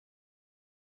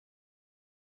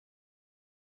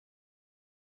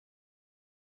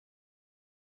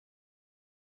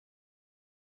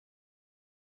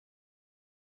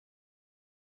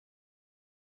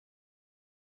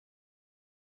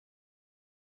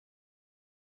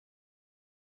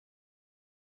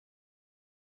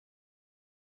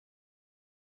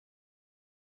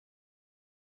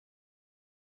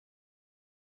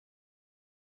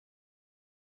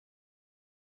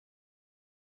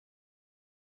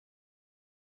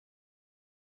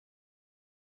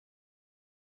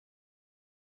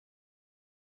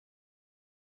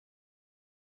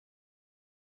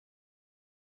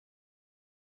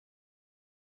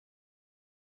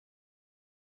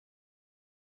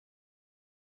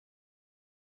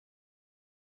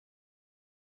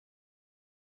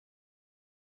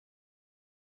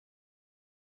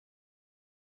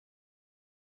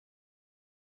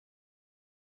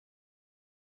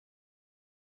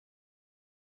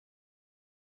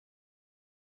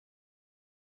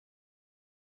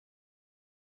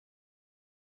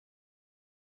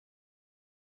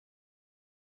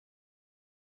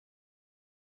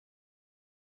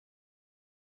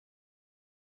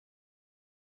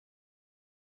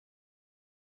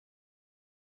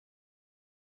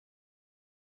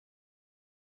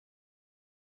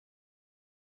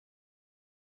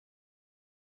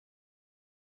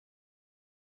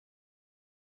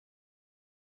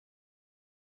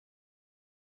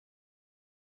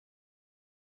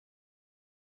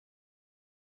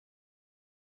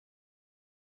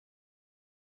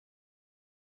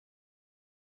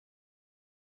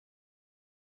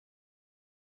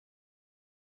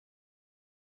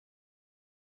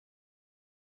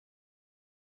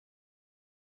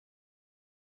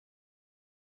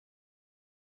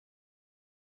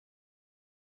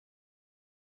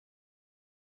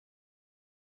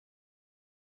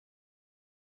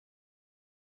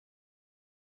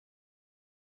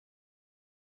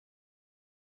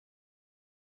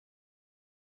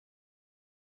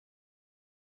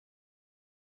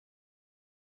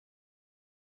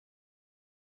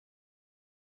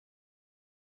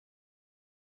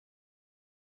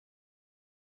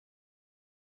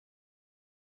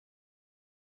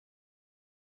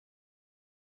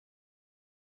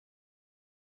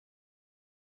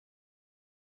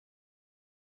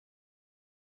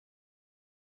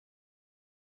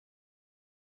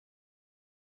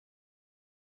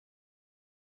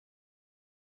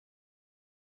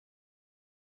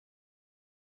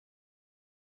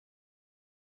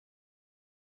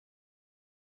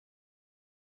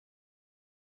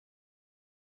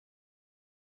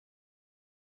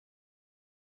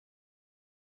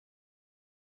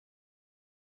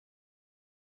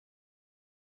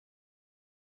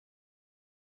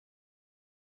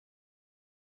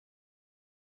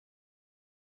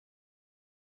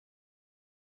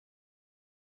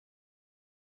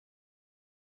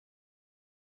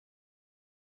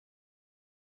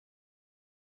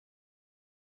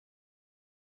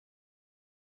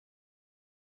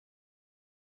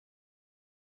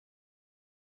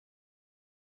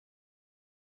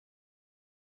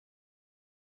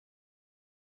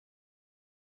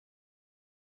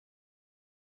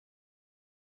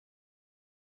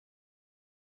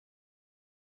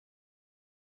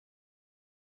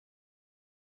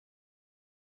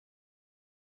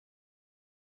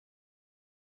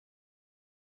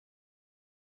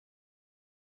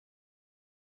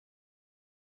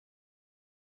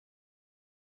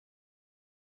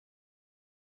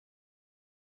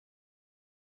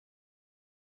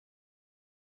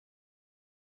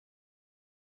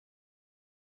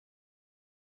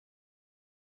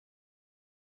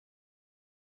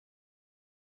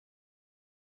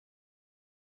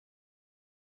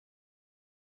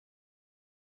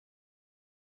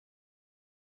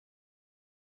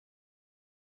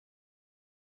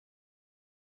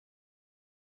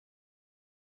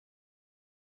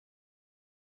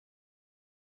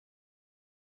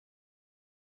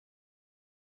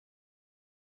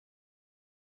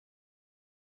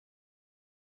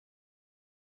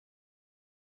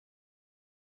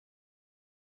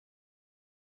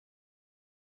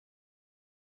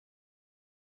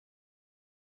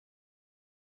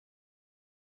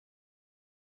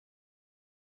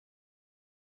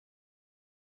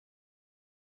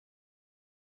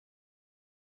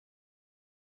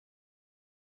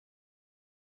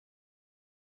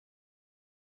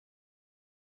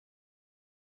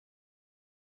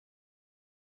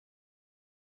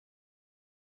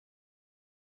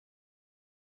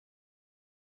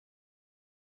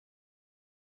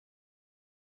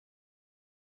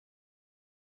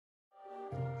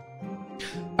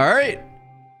All right.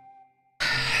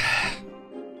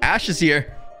 Ash is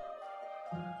here.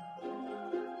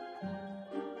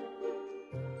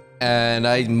 And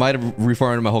I might have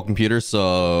reformatted my whole computer,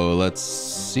 so let's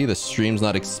see. The stream's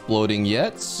not exploding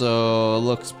yet, so it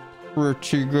looks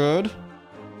pretty good.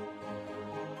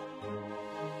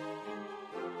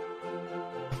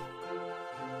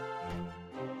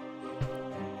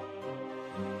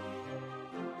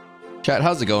 Chat,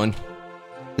 how's it going?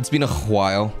 It's been a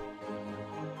while.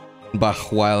 By a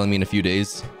while, I mean a few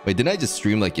days. Wait, didn't I just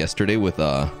stream like yesterday with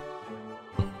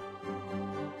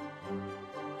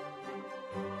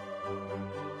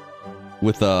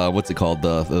what's it called?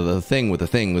 The thing with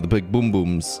the big boom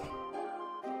booms.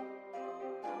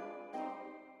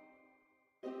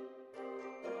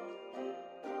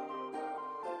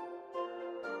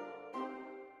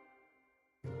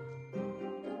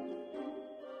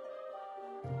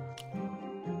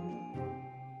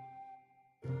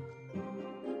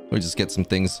 We'll just get some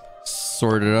things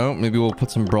sorted out. Maybe we'll put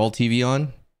some Brawl TV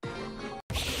on.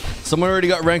 Someone already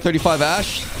got rank 35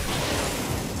 Ash.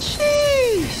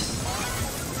 Jeez.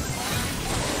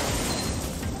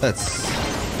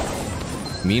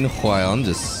 That's... Meanwhile, I'm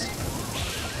just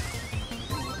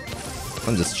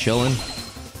chilling.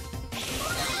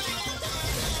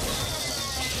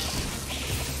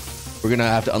 We're gonna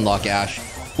have to unlock Ash.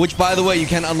 Which, by the way, you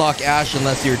can't unlock Ash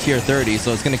unless you're tier 30,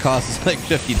 so it's gonna cost us like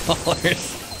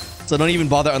 $50. So don't even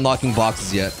bother unlocking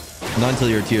boxes yet. Not until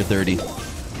you're tier 30.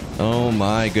 Oh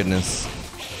my goodness.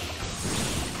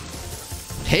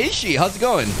 Hey She, how's it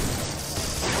going?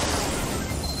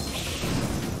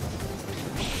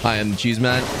 I am the Cheese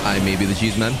Man. I may be the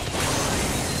Cheese Man.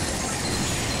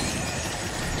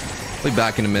 We'll be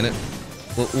back in a minute.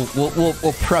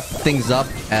 We'll prep things up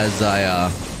as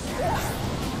I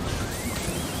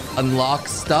unlock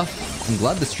stuff. I'm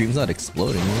glad the stream's not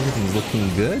exploding. Everything's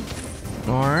looking good.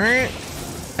 All right,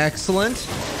 excellent.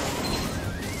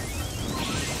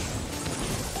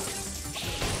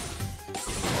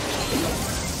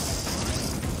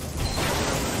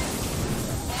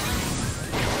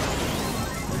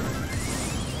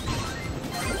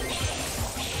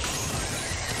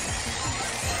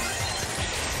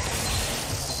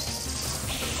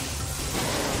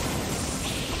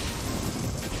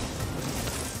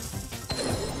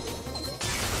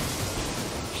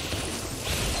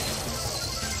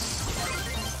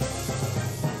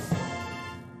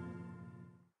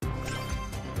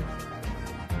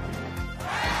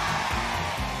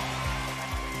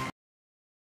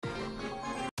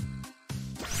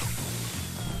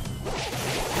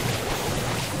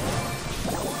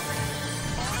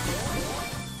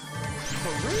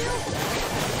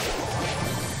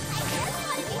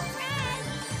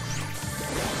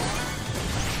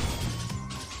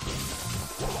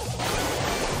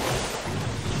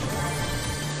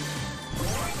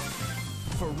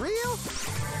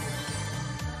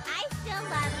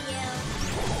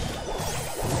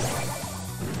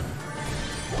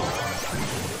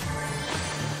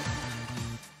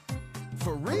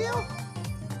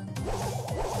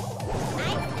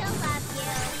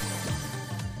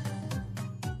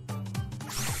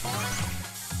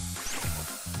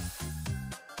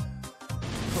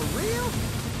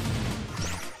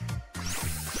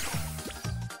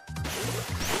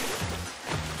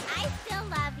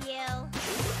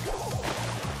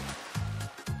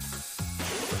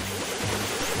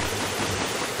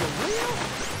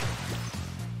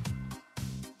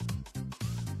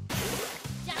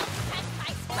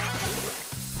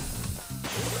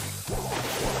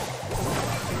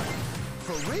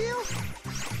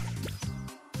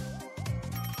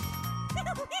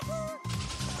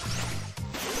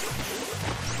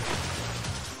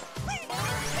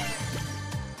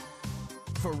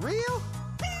 For real?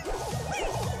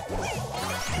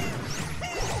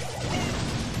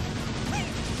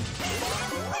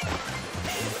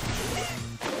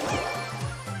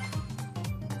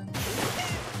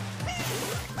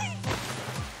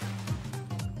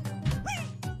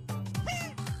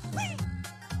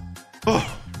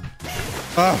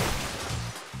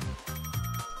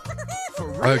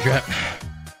 Alright, chat.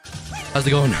 How's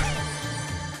it going?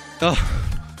 Oh.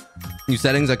 New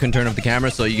settings. I couldn't turn off the camera,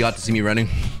 so you got to see me running.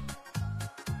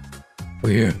 We're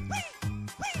here.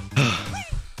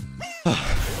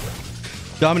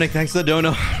 Dominic, thanks for the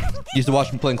dono. Used to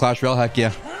watch me playing Clash Royale. Heck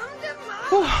yeah.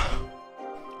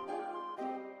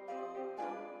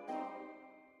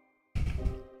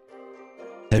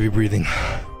 Heavy breathing.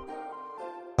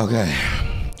 Okay.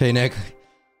 Hey, Nick.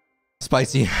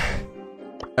 Spicy.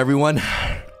 Everyone.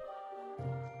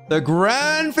 The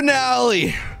grand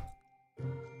finale.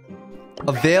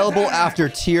 Available after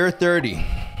tier 30.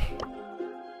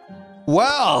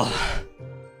 Well,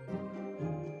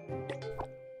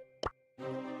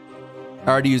 I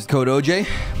already used code OJ.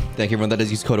 Thank you everyone that has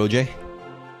used code OJ.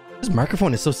 This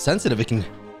microphone is so sensitive.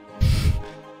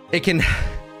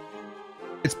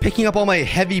 It's picking up all my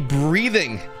heavy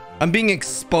breathing. I'm being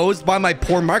exposed by my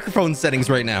poor microphone settings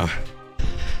right now.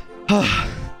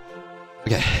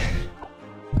 Okay.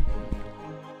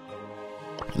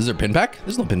 Is there a pin pack?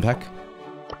 There's no pin pack.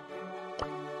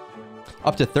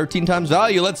 Up to 13 times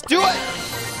value. Let's do it.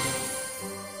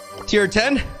 Tier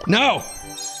 10? No.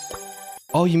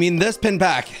 Oh, you mean this pin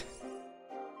pack?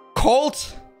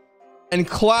 Colt and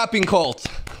clapping Colt.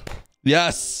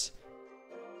 Yes.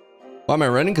 Why am I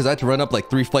running? Because I had to run up like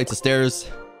 3 flights of stairs.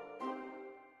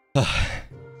 I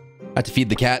had to feed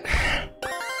the cat.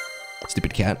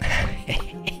 Stupid cat.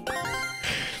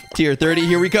 Tier 30,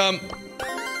 here we come.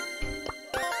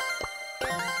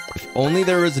 If only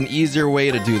there was an easier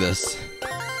way to do this.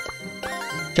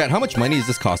 Chat, how much money is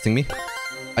this costing me?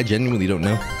 I genuinely don't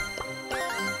know.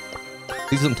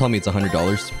 Please don't tell me it's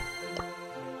 $100.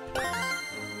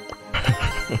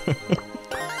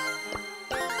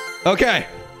 Okay.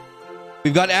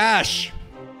 We've got Ash.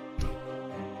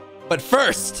 But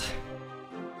first,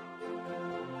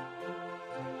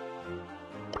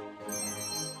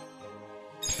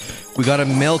 we gotta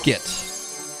milk it.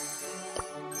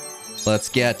 Let's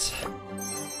get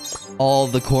all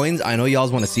the coins. I know y'all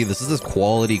want to see this. This is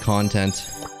quality content.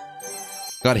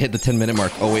 Gotta hit the 10-minute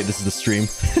mark. Oh wait, this is the stream.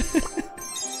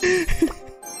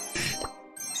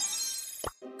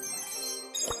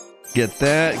 Get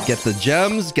that. Get the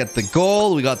gems. Get the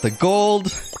gold. We got the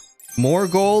gold. More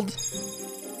gold.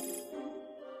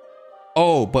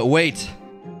 Oh, but wait.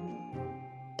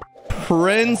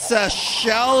 Princess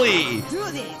Shelly.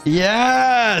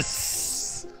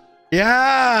 Yes.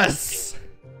 Yes.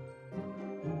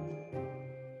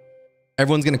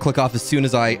 Everyone's gonna click off as soon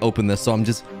as I open this, so I'm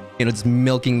just, just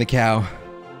milking the cow.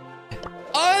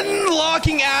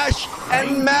 Unlocking Ash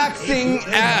and maxing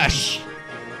Ash.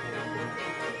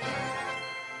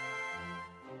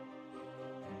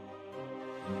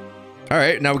 All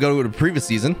right, now we gotta go to the previous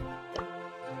season.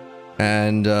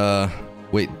 And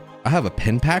wait, I have a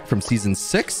pin pack from season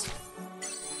 6.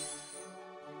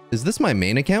 Is this my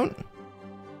main account?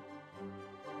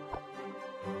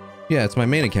 Yeah, it's my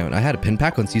main account. I had a pin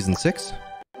pack on season 6.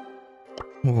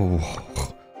 Oh.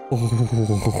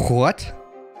 What?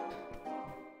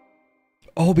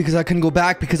 Oh, because I couldn't go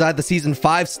back because I had the season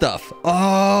 5 stuff.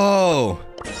 Oh.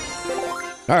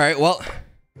 All right, well.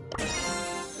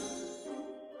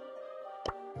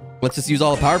 Let's just use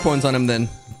all the power points on him then.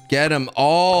 Get him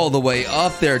all the way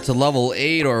up there to level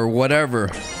 8 or whatever.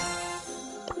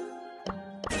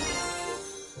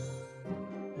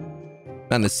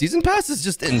 Man, the season pass is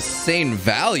just insane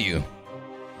value.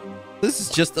 This is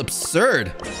just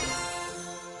absurd.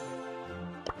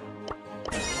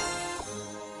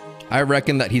 I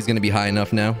reckon that he's going to be high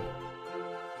enough now.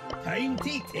 Time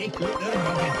to take out the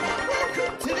rubbing.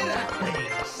 Welcome to the rat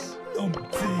race.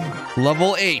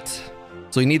 Level 8.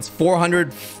 So he needs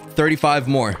 435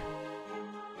 more.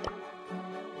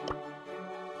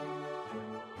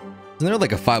 Isn't there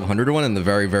like a 500 one in the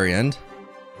very, very end?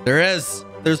 There is.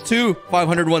 There's 2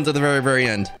 500 ones at the very, very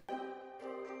end.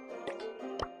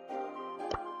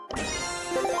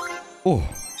 Oh,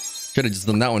 should have just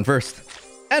done that one first.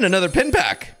 And another pin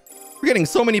pack. We're getting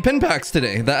so many pin packs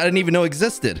today that I didn't even know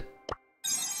existed.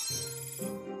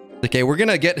 Okay, we're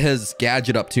gonna get his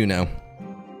gadget up too now.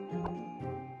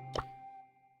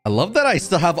 I love that I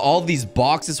still have all these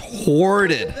boxes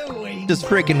hoarded. Just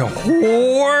freaking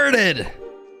hoarded.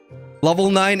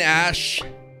 Level 9 Ash.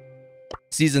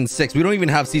 Season 6. We don't even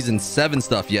have season 7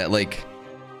 stuff yet. Like,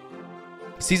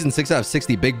 season 6 I have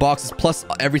 60 big boxes plus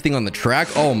everything on the track.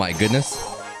 Oh my goodness.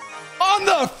 On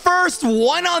the first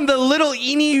one on the little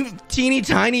teeny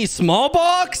tiny small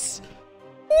box?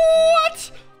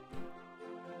 What?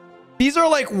 These are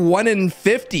like 1 in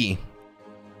 50.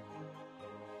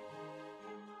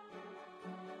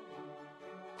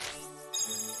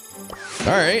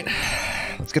 All right,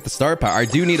 let's get the star power. I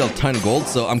do need a ton of gold,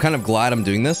 so I'm kind of glad I'm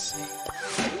doing this.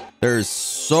 There's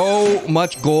so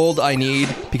much gold I need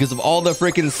because of all the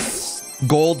freaking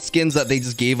gold skins that they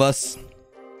just gave us.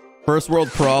 First world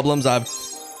problems.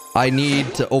 I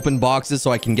need to open boxes so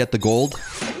I can get the gold.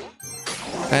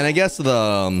 And I guess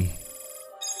the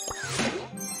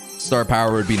star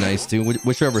power would be nice too.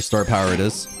 Whichever star power it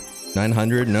is.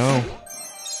 900? No.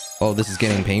 Oh, this is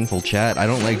getting painful, chat. I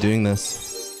don't like doing this.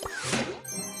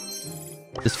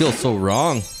 This feels so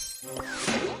wrong.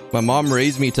 My mom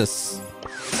raised me to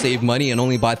save money and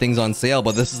only buy things on sale,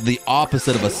 but this is the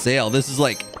opposite of a sale. This is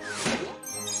like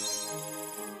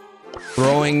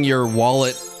throwing your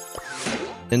wallet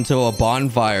into a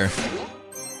bonfire.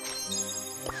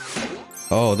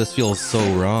 Oh, this feels so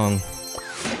wrong.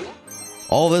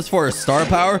 All this for a star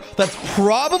power that's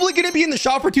probably going to be in the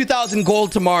shop for 2,000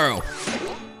 gold tomorrow.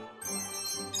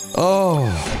 Oh,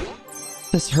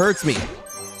 this hurts me.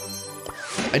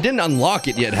 I didn't unlock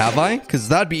it yet, have I? Because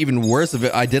that'd be even worse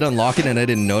if I did unlock it and I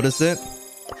didn't notice it.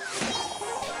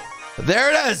 There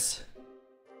it is.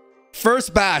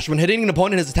 First bash. When hitting an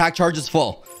opponent, his attack charge is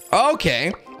full.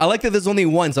 Okay. I like that there's only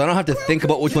one, so I don't have to think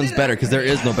about which one's better because there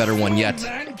is no better one yet.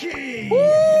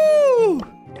 Woo!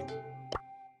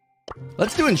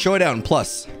 Let's do in Showdown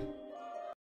Plus.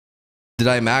 Did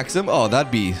I max him? Oh,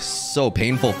 that'd be so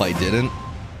painful if I didn't.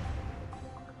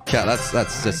 Chat,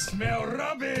 that's just...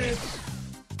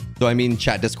 Do I mean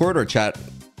chat Discord or chat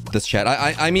this chat?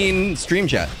 I mean stream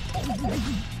chat.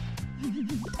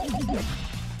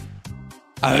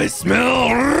 I smell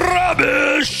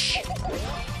rubbish.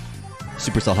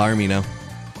 Supercell, hire me now.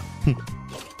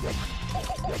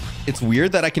 It's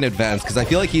weird that I can advance because I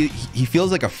feel like he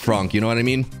feels like a frunk. You know what I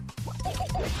mean?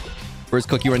 Where's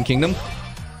Cookie Run Kingdom?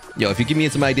 Yo, if you give me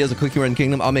some ideas of Cookie Run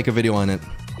Kingdom, I'll make a video on it.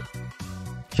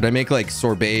 Should I make like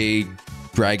sorbet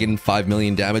dragon 5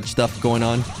 million damage stuff going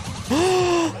on?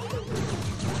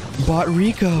 Bot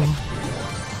Rico.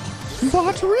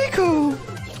 Bot Rico.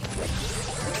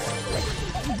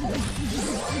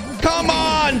 Come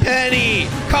on, Penny.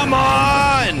 Come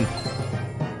on.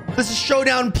 This is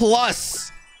Showdown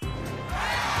Plus.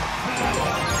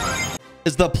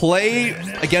 Is the play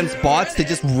against bots to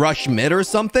just rush mid or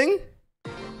something?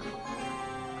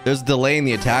 There's a delay in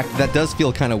the attack. That does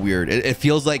feel kind of weird. It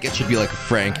feels like it should be like a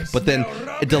Frank, but then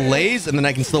it delays and then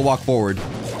I can still walk forward.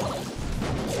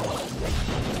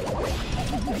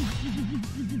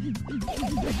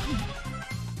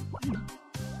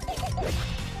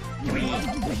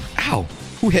 Ow!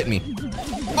 Who hit me?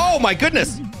 Oh my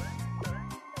goodness!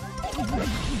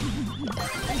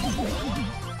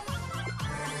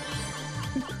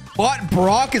 Bot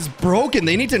Brock is broken.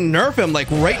 They need to nerf him like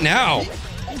right now.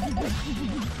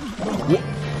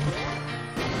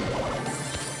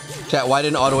 Chat, why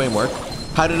didn't auto aim work?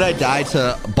 How did I die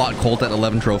to bot Colt at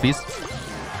 11 trophies?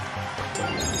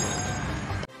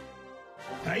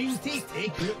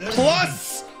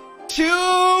 Plus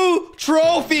 2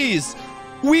 trophies.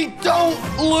 We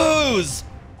don't lose.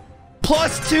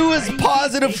 Plus 2 is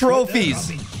positive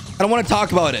trophies. I don't want to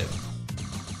talk about it.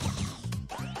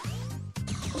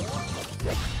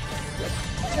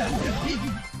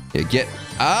 Yeah, get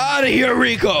out of here,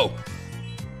 Rico.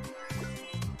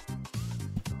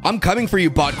 I'm coming for you,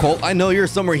 bot Colt. I know you're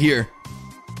somewhere here.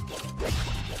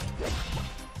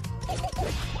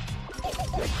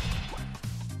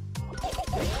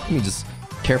 Let me just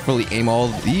carefully aim all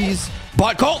of these.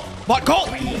 Bot Colt! Bot Colt!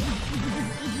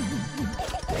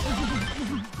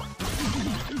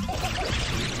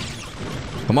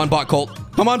 Come on, bot Colt.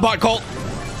 Come on, bot Colt.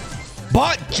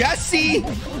 Bot Jesse!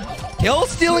 Kill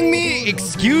stealing me?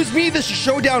 Excuse me? This is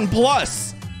Showdown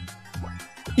Plus.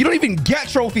 You don't even get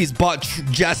trophies, bot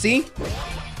Jesse.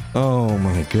 Oh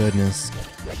my goodness.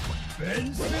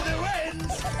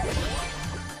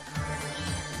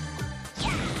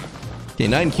 Okay,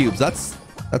 9 cubes. That's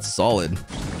solid.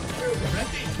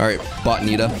 All right, bot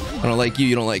Nita. I don't like you.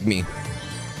 You don't like me.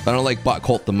 I don't like bot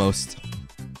Colt the most.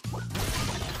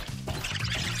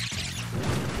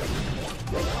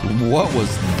 What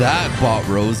was that, bot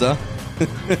Rosa?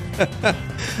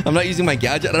 I'm not using my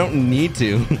gadget. I don't need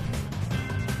to.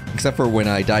 Except for when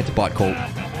I died to bot Colt.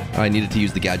 I needed to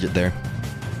use the gadget there.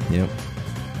 Yep.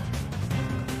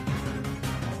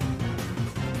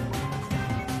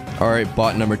 All right,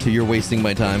 bot number 2, you're wasting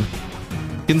my time.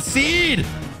 Concede!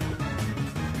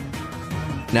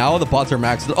 Now the bots are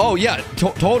maxed. Oh, yeah,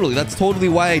 totally. That's totally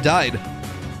why I died.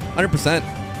 100%.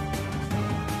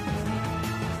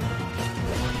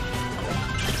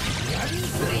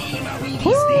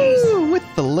 Woo, with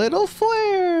the little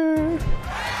flare.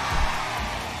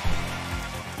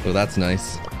 Oh, that's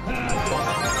nice.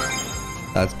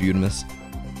 That's beautiful.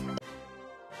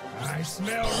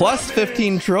 Plus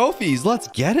 15 trophies. Let's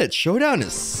get it. Showdown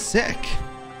is sick.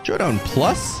 Showdown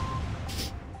Plus.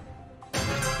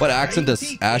 What accent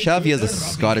does Ash have? He has a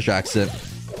Scottish accent.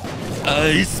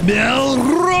 I smell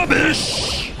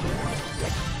rubbish.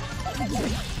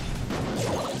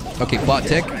 Okay, bot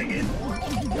tick.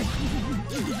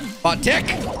 Bot tick.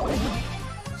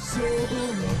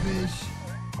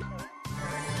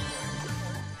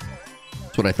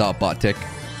 That's what I thought, bot tick.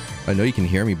 I know you can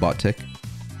hear me, bot tick.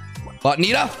 Bot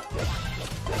Nita.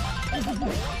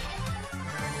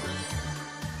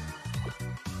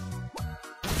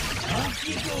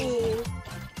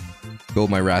 Go,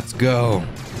 my rats, go.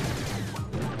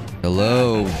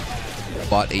 Hello,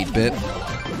 bot 8-bit.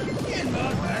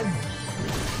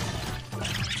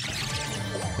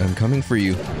 I'm coming for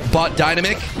you. Bot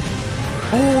dynamic.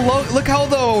 Oh, look how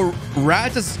the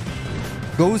rat just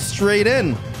goes straight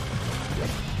in.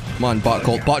 Come on, bot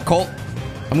Colt. Bot Colt.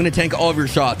 I'm going to tank all of your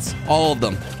shots. All of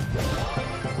them.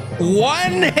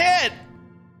 One hit.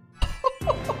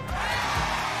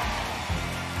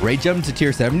 Raid jump to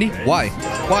tier 70? Why?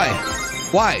 Why?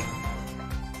 Why?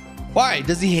 Why?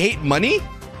 Does he hate money?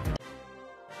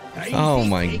 Oh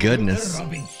my goodness.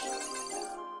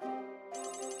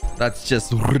 That's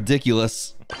just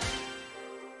ridiculous.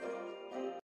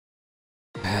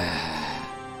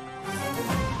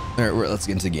 Alright, let's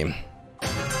get into the game.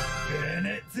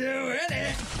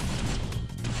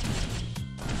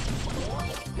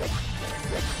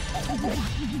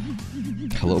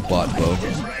 Hello, bot bow.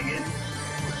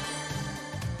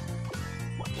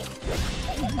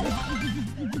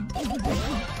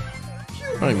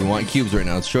 I don't even want cubes right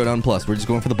now. It's Showdown Plus. We're just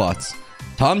going for the bots.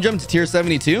 Tom jumped to tier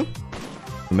 72.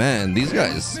 Man, these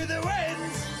guys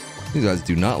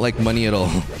do not like money at all.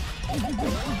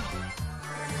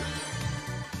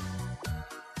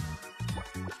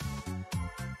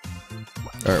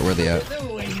 All right, where are they at?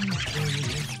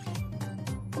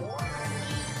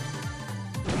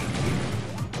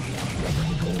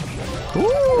 Ooh,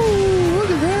 look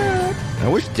at that. I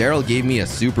wish Daryl gave me a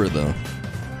super though.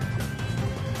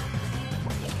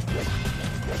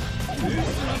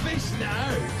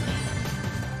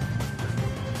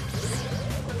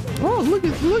 Oh, look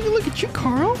at you,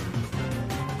 Carl.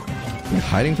 You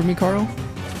hiding from me, Carl?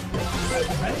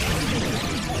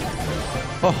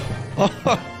 Oh,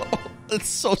 it's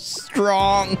so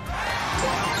strong.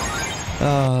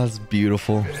 Oh, that's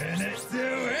beautiful.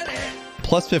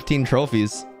 Plus 15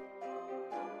 trophies.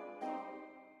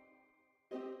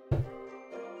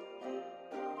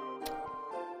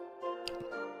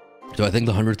 Do I think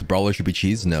the 100th brawler should be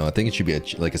cheese? No, I think it should be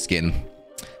like a skin.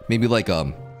 Maybe like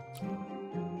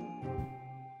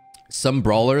some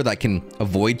brawler that can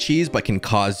avoid cheese but can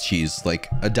cause cheese, like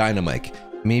a dynamite.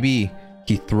 Maybe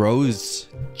he throws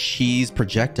cheese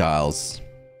projectiles.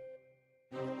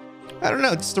 I don't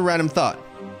know, just a random thought.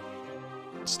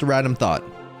 Just a random thought.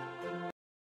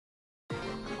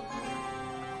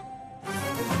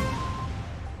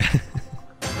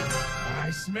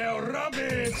 I smell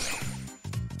rubbish.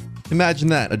 Imagine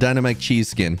that, a dynamite cheese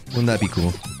skin. Wouldn't that be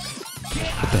cool?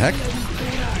 What the heck?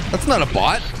 That's not a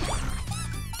bot.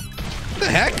 What the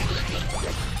heck?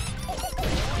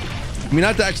 I mean, I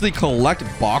have to actually collect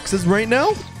boxes right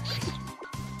now?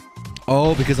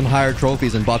 Oh, because I'm higher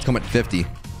trophies and bots come at 50.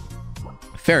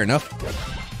 Fair enough.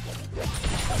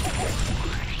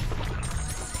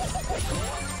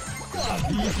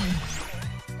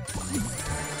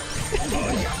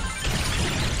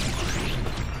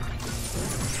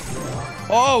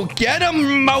 Oh, get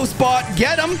him, Mousebot,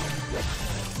 get him.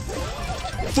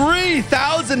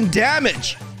 3,000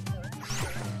 damage.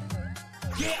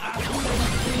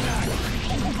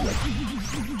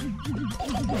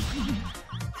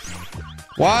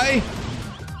 Why?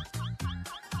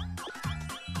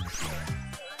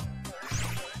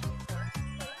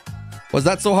 Was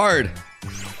that so hard?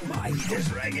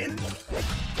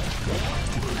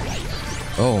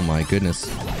 Oh my goodness.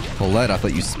 Colette, I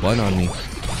thought you spun on me.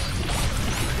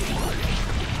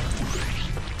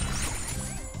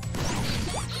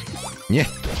 Yeah.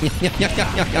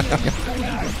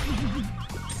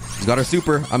 She's got her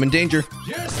super. I'm in danger.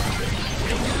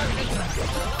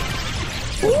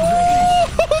 Ooh,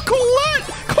 Colette!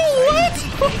 Colette!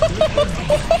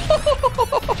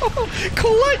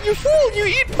 Colette, you fool! You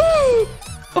eat poo!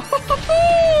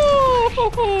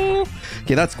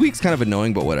 Okay, that squeak's kind of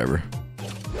annoying, but whatever.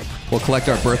 We'll collect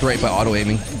our birthright by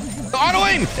auto-aiming.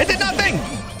 Auto-aim! It did nothing!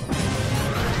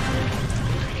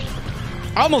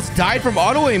 I almost died from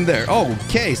auto-aim there. Oh,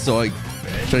 okay, so should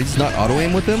I just not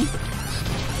auto-aim with him?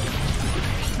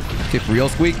 Okay, for real,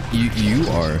 Squeak, you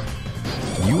are,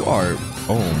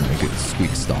 oh my goodness,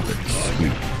 Squeak, stop it.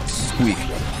 Squeak.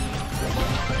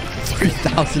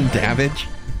 3,000 damage?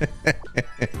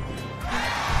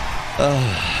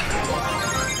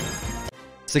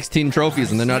 16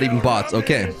 trophies and they're not even bots.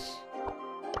 Okay.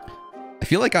 I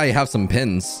feel like I have some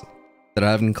pins that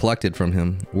I haven't collected from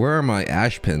him. Where are my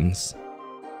ash pins?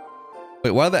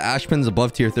 Wait, why are the ash pins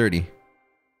above tier 30?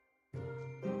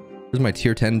 Where's my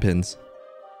tier 10 pins?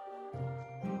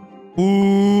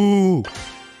 Ooh!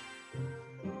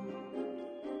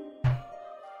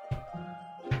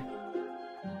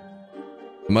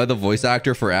 Am I the voice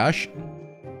actor for Ash?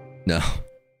 No.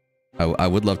 I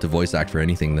would love to voice act for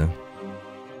anything though.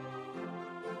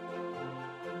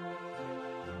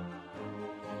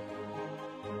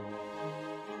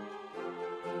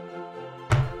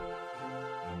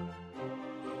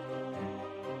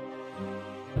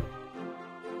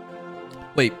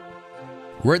 Wait,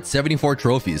 we're at 74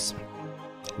 trophies.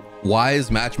 Why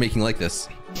is matchmaking like this?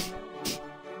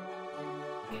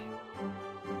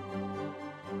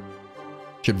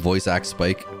 Should voice act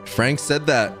Spike. Frank said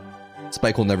that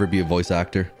Spike will never be a voice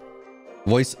actor.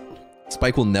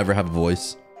 Spike will never have a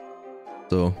voice.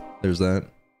 So there's that.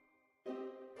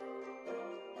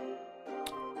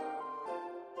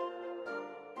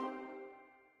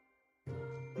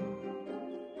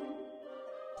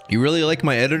 You really like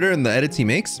my editor and the edits he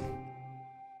makes?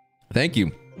 Thank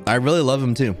you. I really love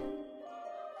him too.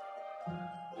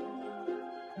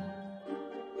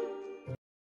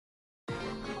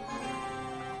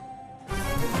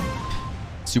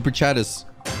 Super chat is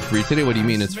free today. What do you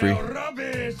mean it's free?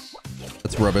 Rubbish.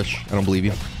 That's rubbish. I don't believe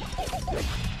you.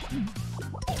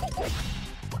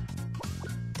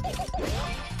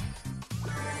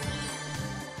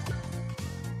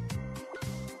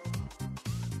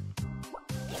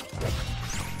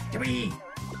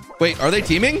 Wait, are they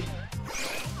teaming?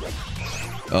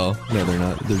 Oh, no, they're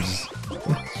not. They're just...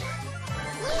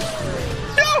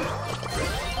 No!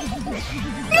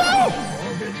 No!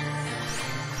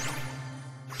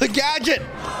 The gadget!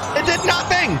 It did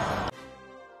nothing!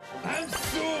 I'm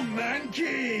so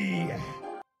manky.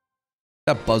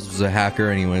 That Buzz was a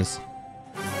hacker anyways.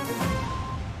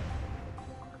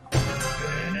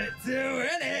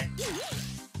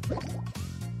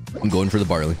 I'm going for the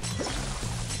barley.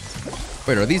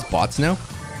 Wait, are these bots now?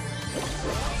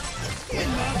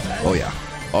 Oh yeah.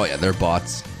 Oh yeah, they're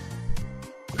bots.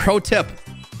 Pro tip.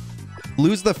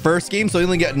 Lose the first game so you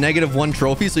only get -1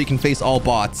 trophy so you can face all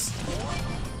bots.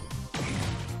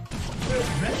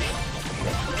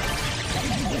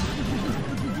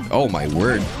 Oh my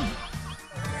word.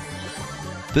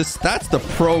 That's the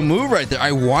pro move right there.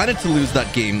 I wanted to lose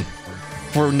that game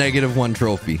for -1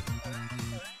 trophy.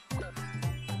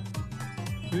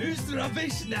 Who's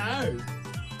rubbish now?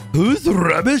 Who's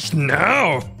rubbish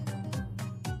now?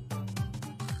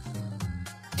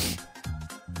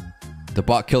 The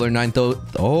bot killer 9,000.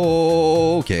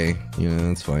 Oh, okay. Yeah,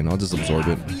 that's fine. I'll just absorb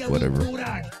it. Whatever.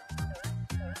 I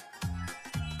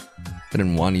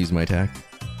didn't want to use my attack.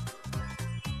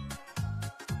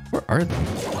 Where are they?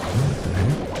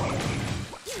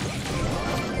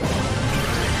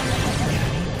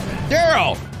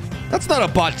 Daryl! That's not a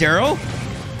bot, Daryl.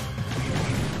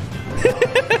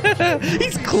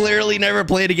 He's clearly never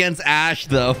played against Ash,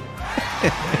 though.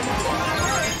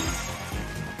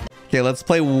 Okay, let's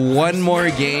play one more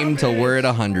game till we're at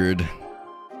 100.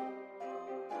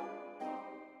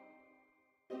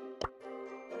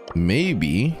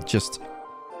 Maybe, just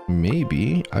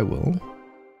maybe, I will.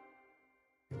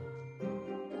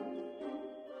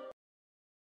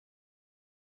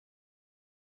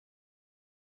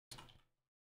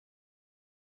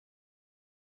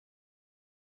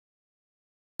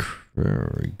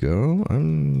 There we go.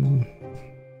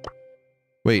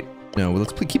 Wait, no,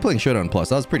 let's keep playing Showdown Plus.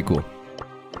 That was pretty cool.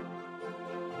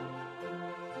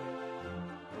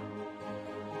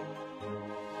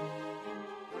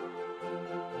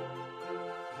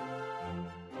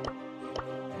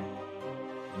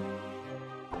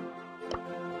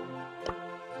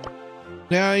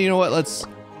 Now, you know what? Let's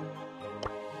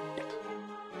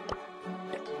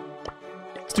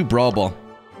do Brawl Ball.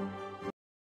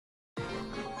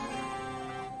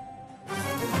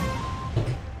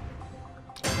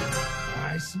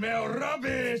 I smell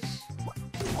rubbish.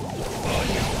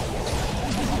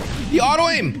 The auto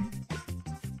aim.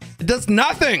 It does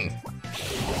nothing.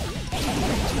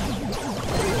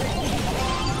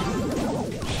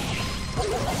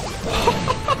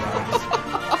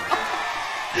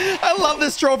 I love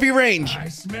this trophy range. I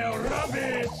smell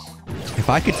rubbish. If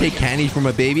I could take candy from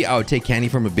a baby, I would take candy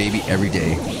from a baby every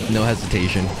day. No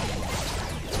hesitation.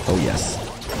 Oh, yes.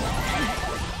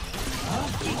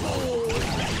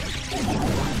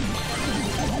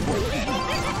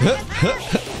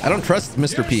 I don't trust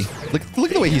Mr. P. Look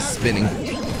at the way he's spinning.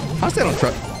 Honestly, I don't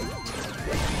trust.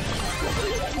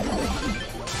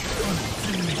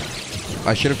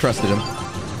 I should have trusted him.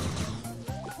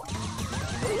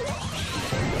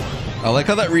 I like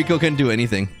how that Rico can do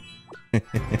anything.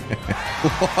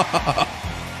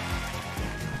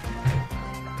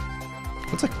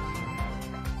 What's like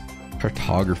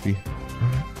cartography?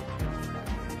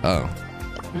 Oh.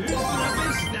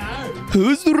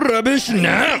 Who's the rubbish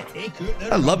now?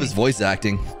 I love his voice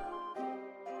acting.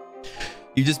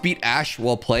 You just beat Ash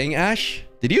while playing Ash?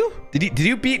 Did you? Did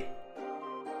you beat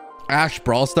Ash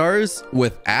Brawl Stars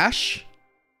with Ash?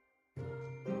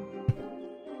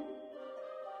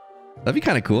 That'd be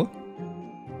kind of cool.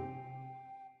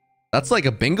 That's like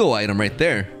a bingo item right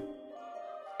there.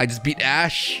 I just beat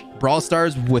Ash Brawl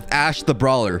Stars with Ash the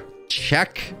Brawler.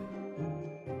 Check.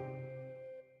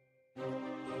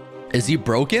 Is he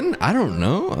broken? I don't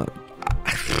know.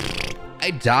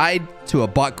 I died to a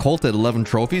bot cult at 11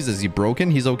 trophies. Is he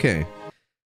broken? He's okay.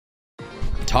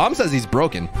 Tom says he's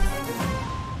broken.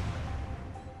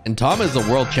 And Tom is a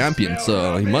world champion,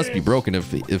 so he must be broken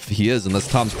if he is, unless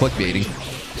Tom's clickbaiting.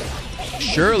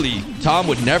 Surely Tom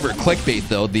would never clickbait,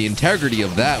 though. The integrity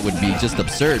of that would be just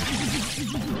absurd.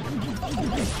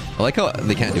 I like how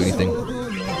they can't do anything.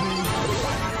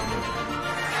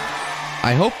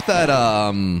 I hope that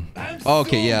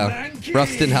okay, yeah,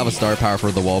 Russ didn't have a star power for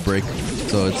the wall break,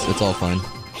 so it's all fine.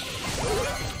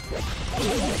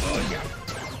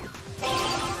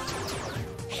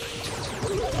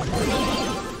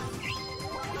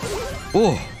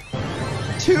 Oh,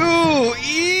 too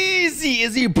easy.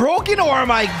 Is he broken or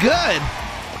am I good?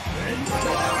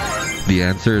 The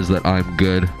answer is that I'm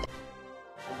good.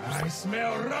 I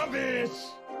smell rubbish.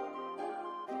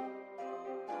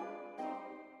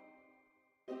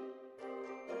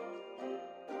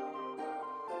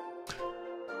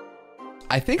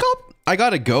 I think I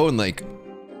gotta go in like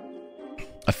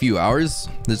a few hours.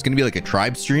 There's gonna be like a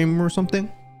tribe stream or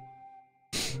something.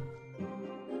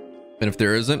 And if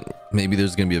there isn't, maybe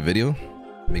there's gonna be a video.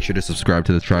 Make sure to subscribe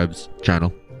to the tribe's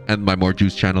channel and my More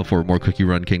Juice channel for more Cookie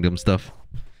Run Kingdom stuff.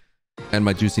 And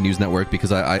my Juicy News Network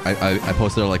because I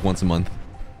post there like once a month.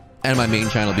 And my main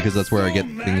channel because that's where I get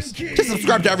things. Just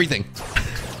subscribe to everything.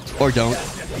 Or don't.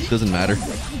 Doesn't matter.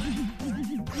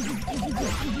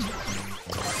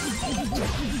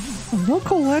 Look,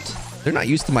 Colette. They're not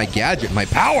used to my gadget, my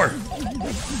power.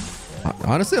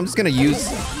 Honestly, I'm just gonna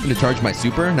charge my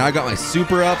super. Now I got my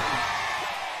super up.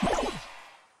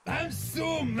 I'm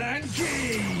so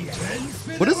manky.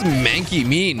 What does manky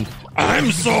mean?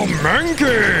 I'm so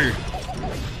manky.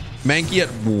 Manky at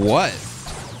what?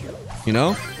 You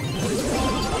know?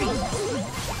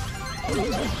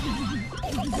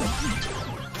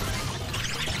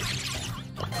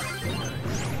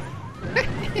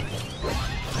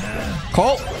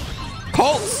 Colt,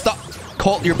 stop.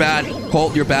 Colt, you're bad.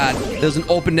 Colt, you're bad. There's an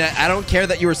open net. I don't care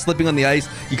that you were slipping on the ice.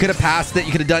 You could have passed it.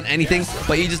 You could have done anything,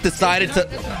 but you just decided to...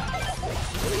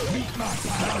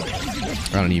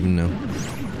 I don't even know.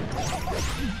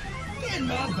 In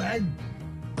my bed.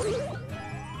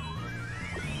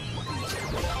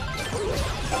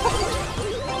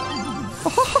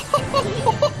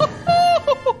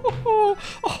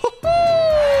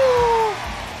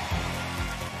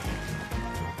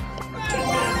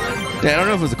 Yeah, I don't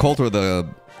know if it was the Colt or the...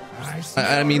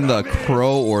 I mean the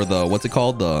Crow or the... What's it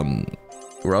called? The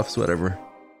Ruffs, whatever.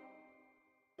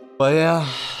 But yeah,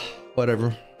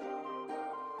 whatever.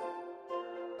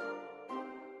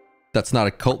 That's not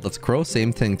a Colt, that's Crow.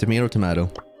 Same thing. Tomato, tomato.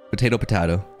 Potato,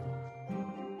 potato.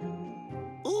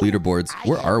 Leaderboards.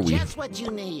 Where are we? Just what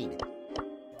you need.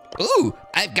 Ooh,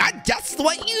 I've got just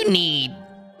what you need.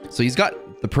 So he's got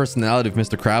the personality of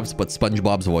Mr. Krabs, but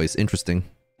SpongeBob's voice. Interesting.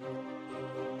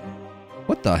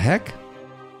 What the heck?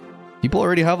 People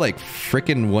already have like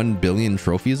freaking 1 billion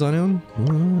trophies on him?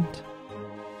 What?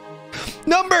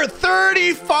 Number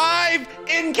 35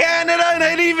 in Canada and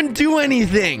I didn't even do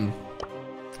anything.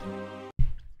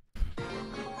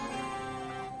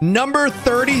 Number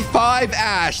 35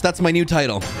 Ash. That's my new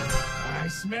title. I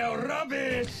smell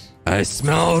rubbish. I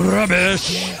smell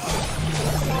rubbish.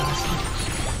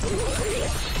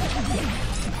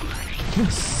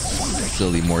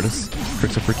 Silly Mortis.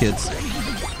 Tricks are for kids.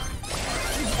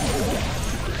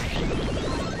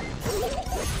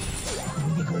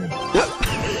 That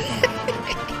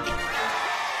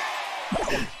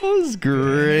was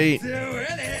great.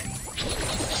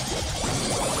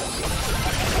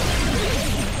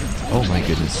 Oh my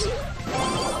goodness.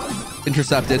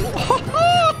 Intercepted.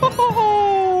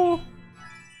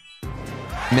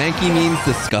 Manky means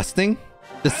disgusting?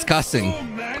 Discussing.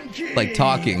 Like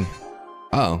talking.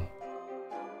 Oh.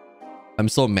 I'm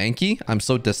so manky? I'm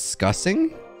so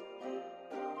discussing?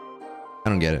 I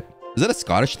don't get it. Is that a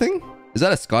Scottish thing? Is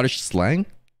that a Scottish slang?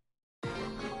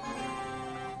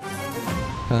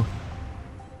 Huh.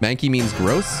 Manky means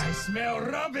gross? I smell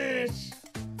rubbish.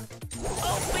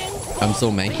 I'm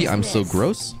so manky, I'm so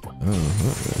gross?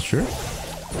 Oh, sure.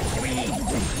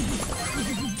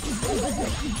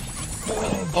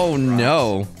 Oh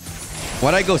no.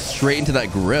 Why'd I go straight into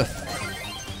that griff?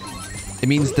 It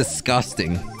means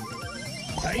disgusting.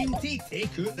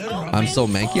 I'm so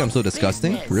manky, I'm so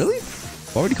disgusting? Really?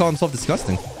 Why would he call himself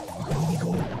disgusting?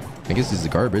 I guess he's a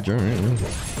garbage, alright.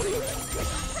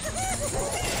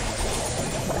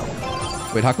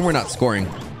 Wait, how come we're not scoring?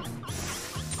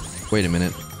 Wait a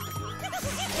minute.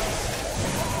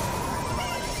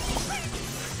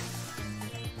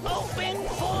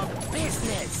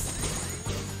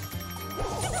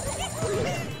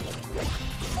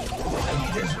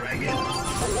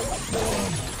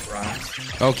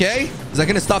 Okay. Is that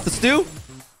going to stop the stew?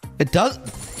 It does.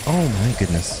 Oh my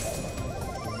goodness.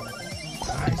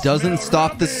 It doesn't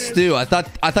stop the stew. I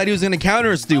thought he was going to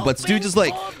counter a stew, but stew just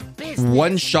like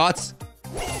one shots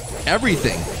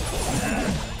everything.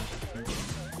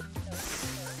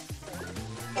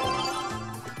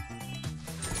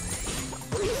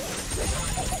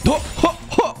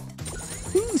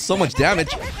 So much damage.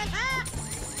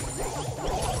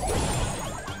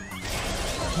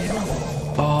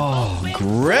 Oh,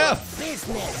 Griff.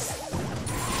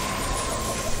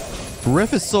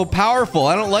 Griff is so powerful.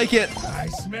 I don't like it. I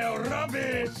smell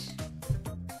rubbish.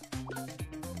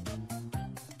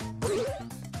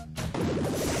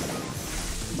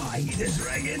 My heat is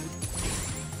ringing.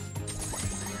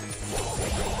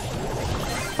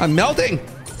 I'm melting.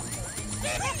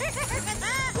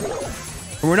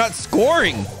 We're not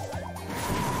scoring.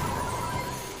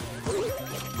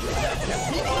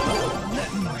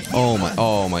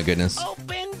 Oh my goodness.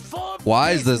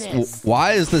 Why is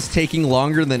this taking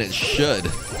longer than it should?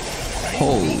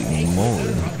 Holy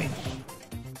moly.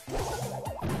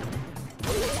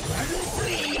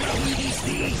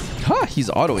 Huh, he's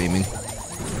auto aiming.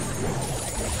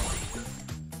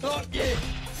 No,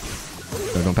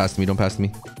 don't pass to me, don't pass to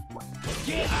me.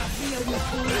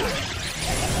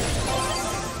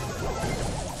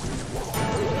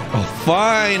 Oh,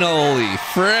 finally!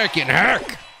 Frickin'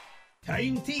 heck!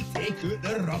 Time to take out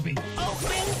the rubbish.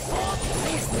 Open for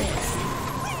business.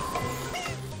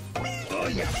 Oh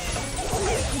yeah.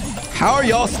 How are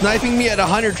y'all sniping me at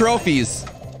 100 trophies?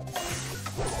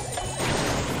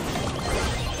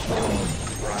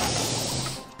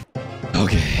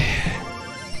 Okay.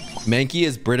 Mankey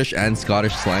is British and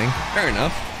Scottish slang. Fair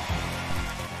enough.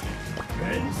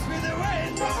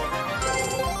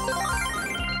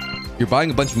 You're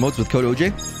buying a bunch of modes with code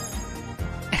OJ?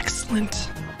 Excellent.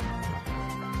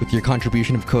 With your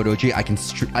contribution of code OJ,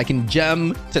 I can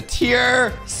gem to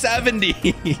tier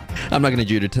 70. I'm not gonna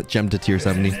do to gem to tier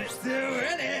 70.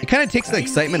 It kind of takes the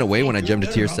excitement away when I gem to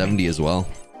tier 70 as well.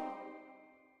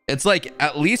 It's like,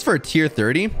 at least for tier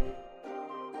 30,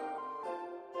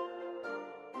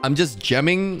 I'm just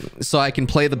gemming so I can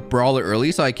play the brawler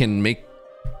early, so I can you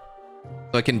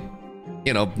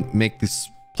know, make this,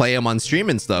 play him on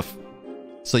stream and stuff,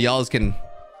 so y'all can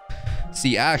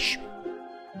see Ash.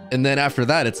 And then after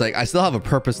that, it's like I still have a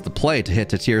purpose to play to hit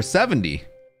to tier 70.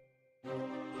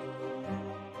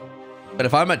 But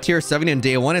if I'm at tier 70 on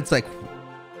day one, it's like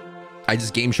I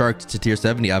just game sharked to tier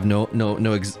 70. I have no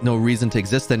reason to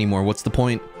exist anymore. What's the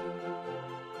point?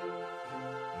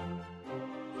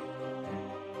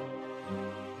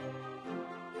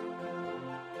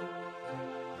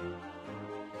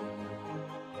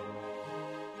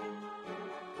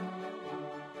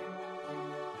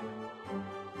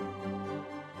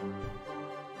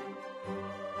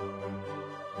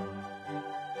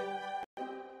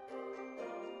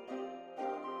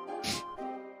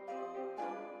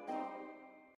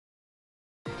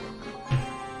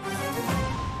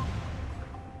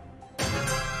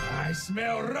 I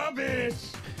smell rubbish.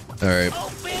 All right,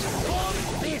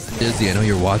 Dizzy, I know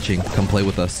you're watching. Come play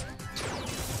with us.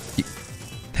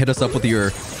 Hit us up with your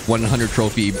 100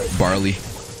 trophy barley.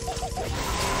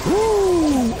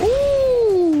 Ooh,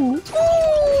 ooh,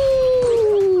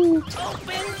 ooh.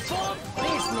 Open for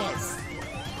business.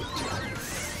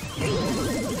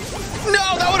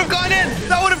 No, that would have gone in.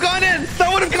 That would have gone in.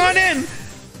 That would have gone in.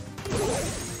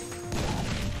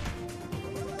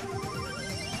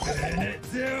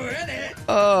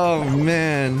 Oh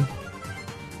man.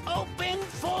 Open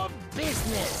for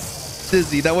business.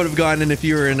 Dizzy, that would have gone in if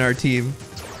you were in our team.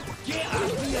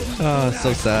 Oh,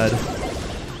 so sad.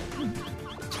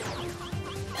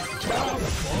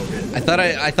 I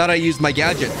thought I used my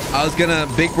gadget. I was gonna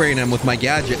big brain him with my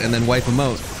gadget and then wipe him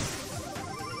out.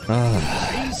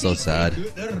 Ah, so sad.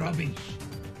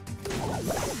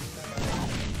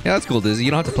 Yeah, that's cool, Dizzy.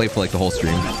 You don't have to play for like the whole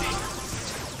stream.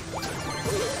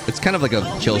 It's kind of like a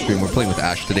chill stream. We're playing with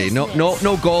Ash today. No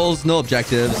goals, no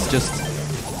objectives. Just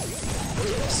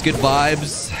good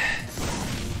vibes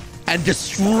and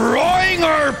destroying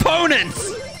our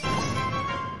opponents.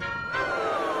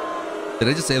 Did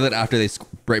I just say that after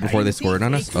right before they scored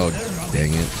on us? Oh,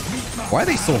 dang it! Why are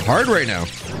they so hard right now?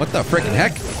 What the freaking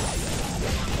heck?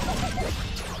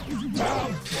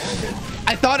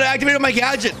 I thought I activated my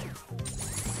gadget.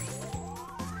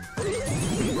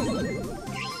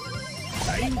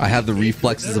 I have the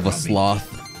reflexes of a sloth.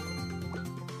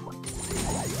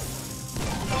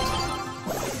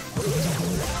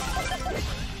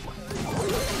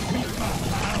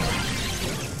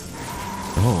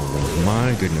 Oh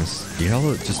my goodness.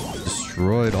 Yellow just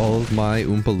destroyed all of my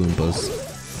Oompa Loompas.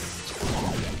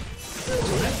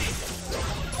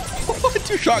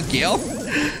 two-shot Gale?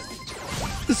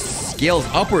 This scales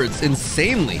upwards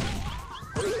insanely.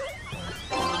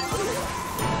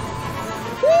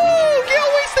 Woo!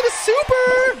 Gale wasted a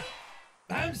super!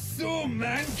 I'm so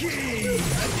manky.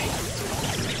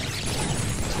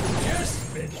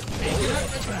 Just been taking out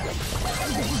the back.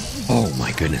 Oh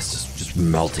my goodness, just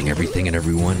melting everything and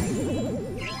everyone.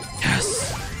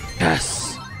 Yes,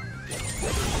 yes.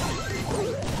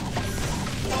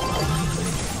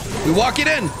 We walk it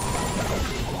in.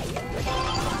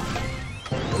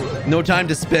 No time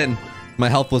to spin. My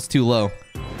health was too low.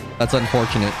 That's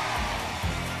unfortunate.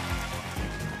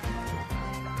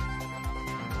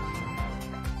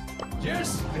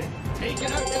 Just been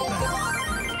taking out the back.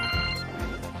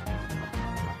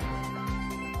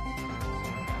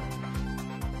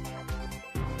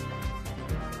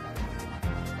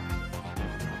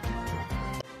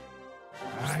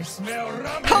 I smell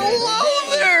rum.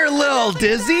 Hello there, Lil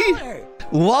Dizzy.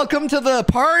 Welcome to the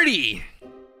party.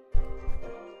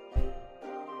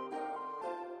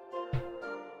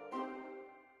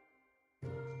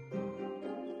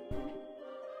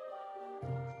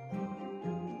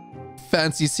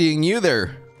 Fancy seeing you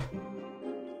there.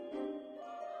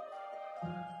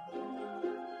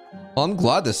 Well, I'm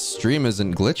glad this stream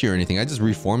isn't glitchy or anything. I just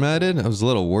reformatted. I was a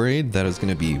little worried that it was going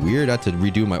to be weird. I had to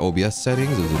redo my OBS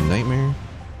settings. It was a nightmare.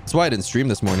 That's why I didn't stream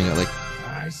this morning at like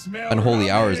unholy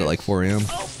hours at like 4 a.m.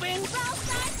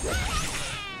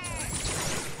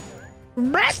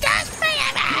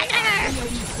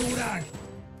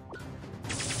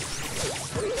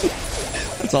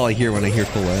 That's all I hear when I hear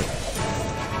Colette.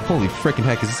 Holy freaking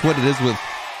heck, is this what it is with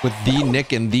the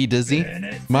Nick and the Dizzy?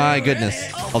 My goodness,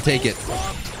 I'll take it.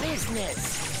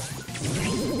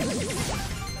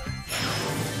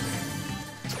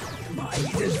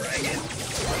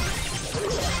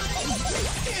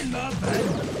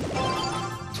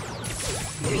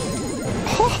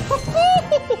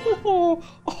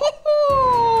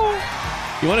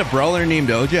 You want a brawler named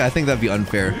OJ? I think that'd be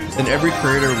unfair. Then every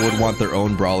creator would want their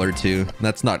own brawler too.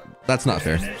 That's not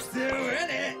fair.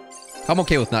 I'm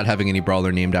okay with not having any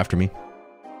brawler named after me.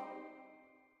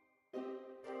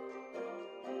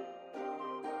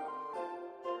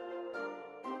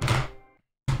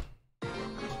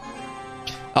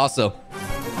 Also,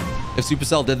 if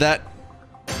Supercell did that,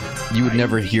 you would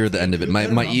never hear the end of it.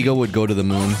 My ego would go to the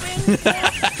moon.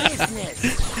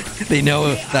 They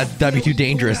know that'd be too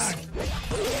dangerous.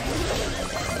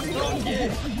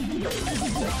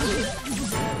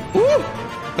 Woo!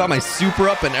 Got my super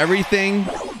up and everything.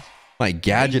 My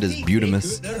gadget is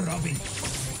beautimous. I'm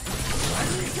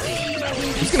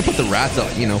just gonna put the rats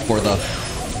out, you know, for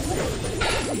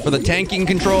the tanking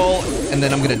control, and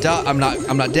then I'm gonna die. I'm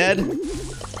not dead.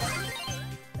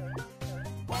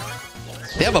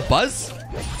 They have a buzz?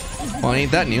 Well,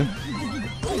 ain't that new?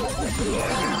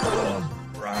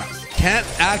 Can't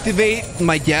activate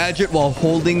my gadget while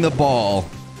holding the ball.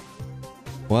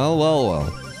 Well, well,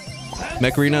 well.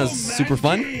 Mech Arena is super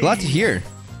fun. Glad to hear.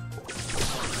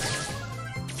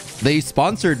 They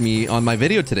sponsored me on my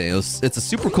video today. It's a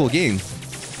super cool game.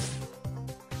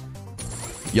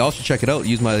 Y'all should check it out.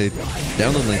 Use my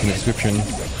download link in the description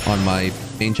on my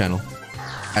main channel.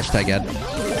 Hashtag ad.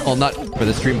 Well, not for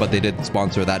the stream, but they did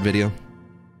sponsor that video.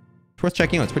 It's worth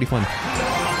checking out. It's pretty fun.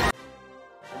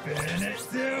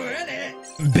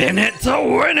 Bennett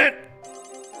to win it.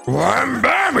 Wham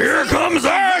bam, here comes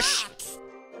Ash.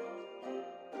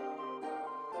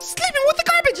 Sleeping with the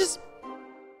garbages.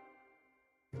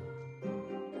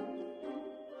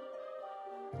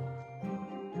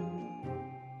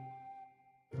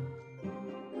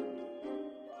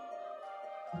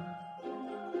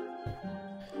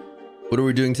 What are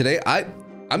we doing today?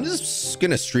 I'm just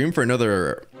gonna stream for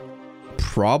another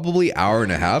probably hour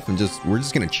and a half, and we're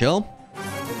just gonna chill.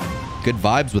 Good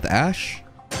vibes with Ash.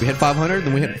 We hit 500,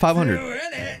 then we hit 500.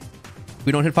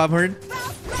 We don't hit 500.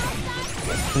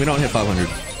 We don't hit 500.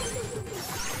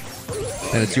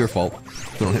 And it's your fault.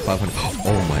 We don't hit 500.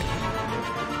 Oh my.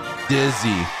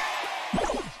 Dizzy.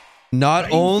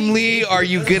 Not only are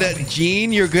you good at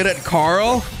Gene, you're good at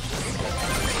Carl.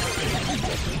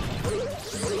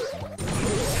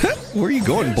 Where are you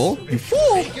going, bull? You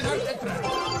fool!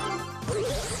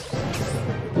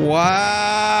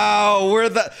 Wow, where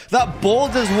that bull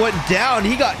just went down.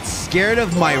 He got scared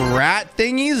of my rat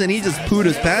thingies and he just pooed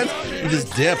his pants. He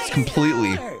just dipped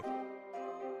completely.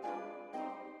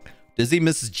 Dizzy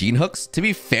misses Gene hooks. To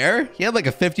be fair, he had like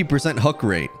a 50% hook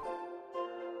rate.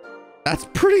 That's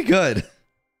pretty good.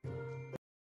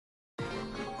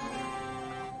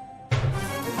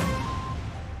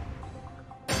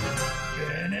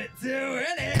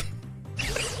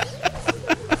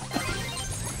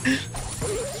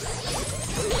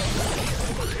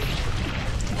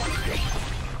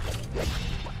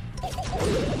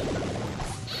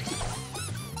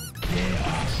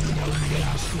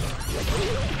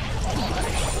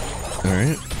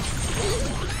 right.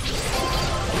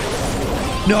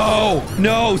 No,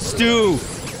 no, Stu.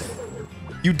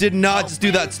 You did not just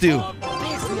do that, Stu.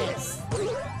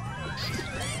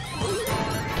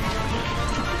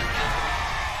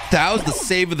 That was the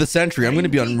save of the century. I'm going to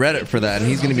be on Reddit for that, and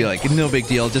he's going to be like, no big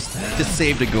deal. Just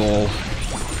saved a goal.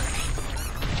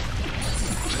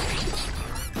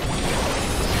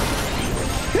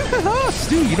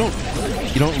 Stu, you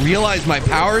don't realize my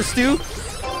power, Stu?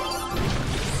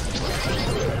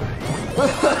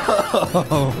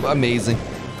 Oh, amazing.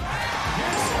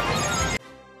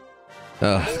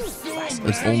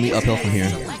 It's only uphill from here.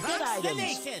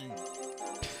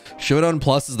 Showdown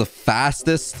Plus is the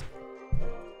fastest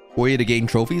way to gain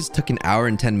trophies. Took an hour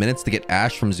and 10 minutes to get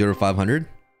Ash from 0 to 500.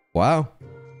 Wow.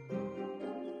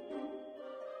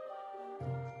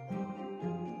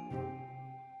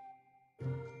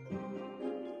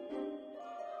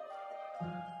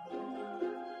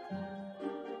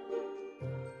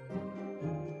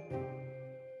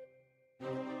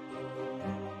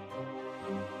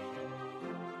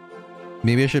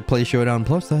 Maybe I should play Showdown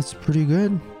Plus. That's pretty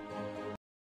good.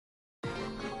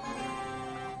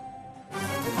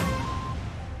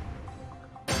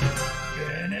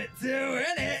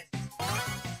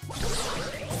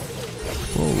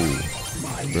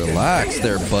 Whoa. Relax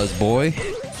there, Buzz Boy.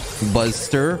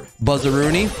 Buzzster.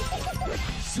 Buzzaroony.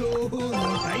 So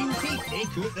time to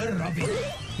take out the rubbish.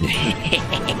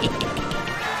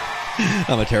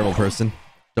 I'm a terrible person.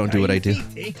 Don't do what I do.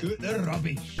 Take out the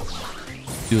rubbish.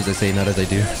 Do as I say, not as I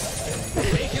do.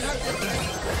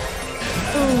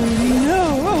 Oh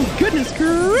no! Oh goodness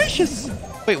gracious!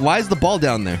 Wait, why is the ball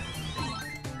down there?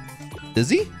 Is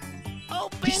he?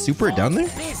 Did he super it down there?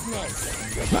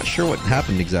 I'm not sure what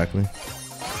happened exactly.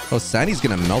 Oh, Sandy's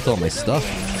gonna melt all my stuff.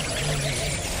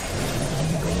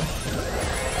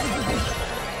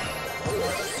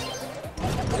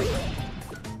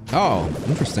 Oh,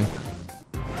 interesting.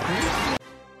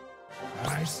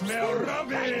 I smell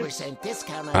rubbish.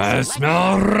 I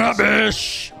smell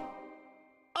rubbish.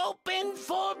 Open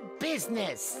for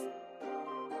business.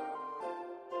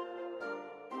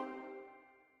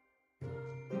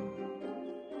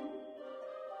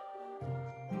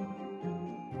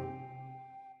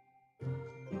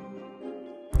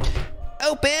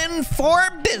 Open for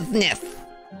business.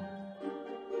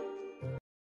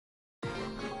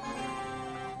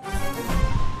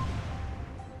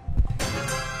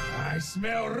 I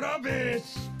smell rubbish.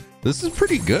 This is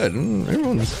pretty good.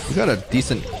 Everyone's we got a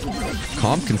decent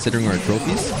comp considering our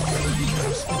trophies.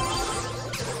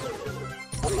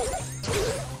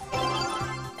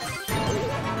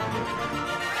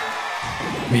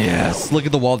 Yes, look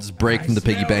at the wall just break from the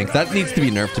piggy bank. That needs to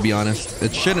be nerfed, to be honest.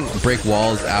 It shouldn't break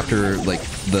walls after like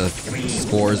the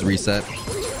scores reset.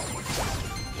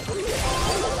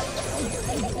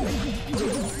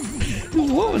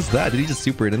 What was that? Did he just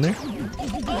super it in there?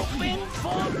 Open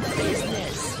for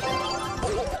business.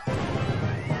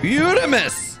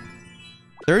 Beautimus!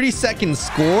 30-second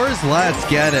scores? Let's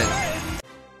get it.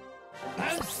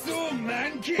 I'm so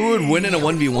manky. Who would win in a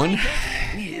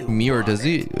 1v1? Me or does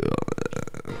he?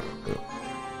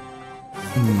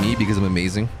 Me, because I'm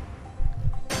amazing.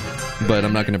 But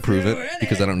I'm not going to prove it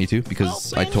because I don't need to,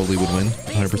 because I totally would win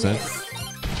 100%.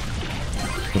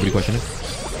 Nobody question it.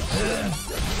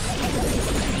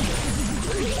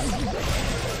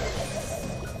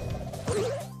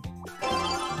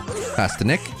 Pass to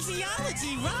Nick.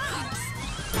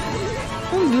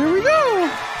 Oh, there we go.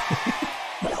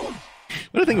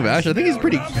 What do I think of Ash? I think he's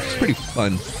pretty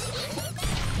fun.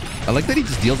 I like that he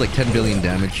just deals like 10 billion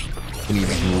damage and he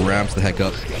just ramps the heck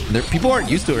up. People aren't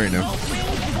used to it right now.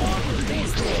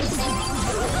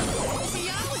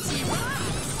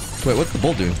 Wait, what's the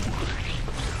bull doing?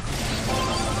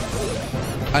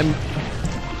 I'm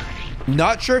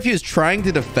not sure if he was trying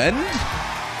to defend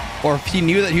or if he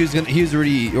knew that he was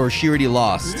already, or she already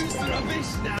lost.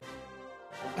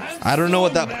 I don't know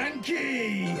what that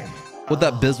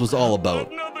biz was all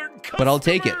about, but I'll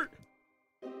take it.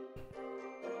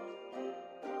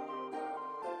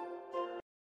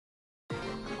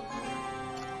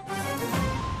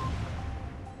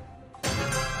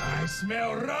 I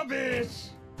smell rubbish.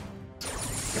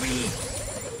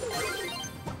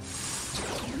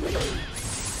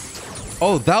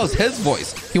 Oh, that was his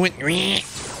voice. He went.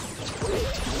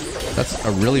 That's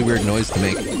a really weird noise to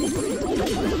make.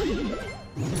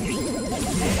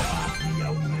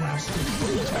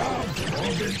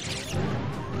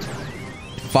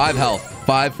 5 health.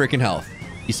 5 freaking health.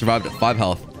 He survived at 5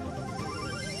 health.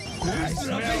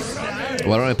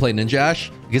 Why don't I play Ninja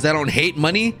Ash? Because I don't hate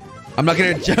money. I'm not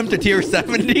gonna jump to tier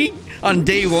 70 on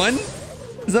day 1.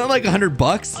 Is that like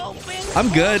 $100? I'm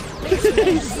good.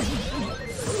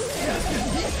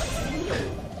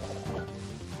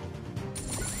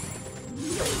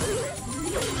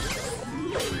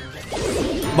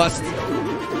 Must.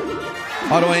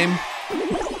 Auto aim.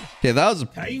 Okay, that was.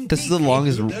 This is the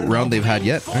longest round they've had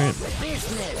yet. All right.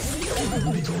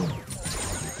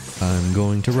 I'm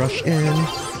going to rush in.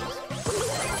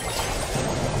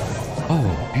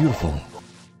 Oh, beautiful.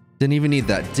 Didn't even need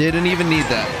that. Didn't even need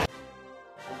that.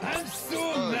 I'm so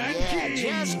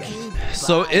lucky.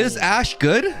 So is Ash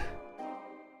good?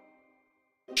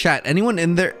 Chat, anyone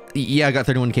in there? Yeah, I got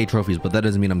 31k trophies, but that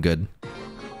doesn't mean I'm good.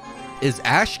 Is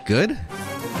Ash good?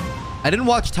 I didn't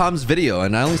watch Tom's video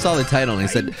and I only saw the title and he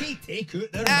said,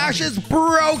 Ash is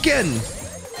broken.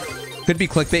 Could be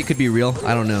clickbait, could be real.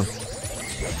 I don't know.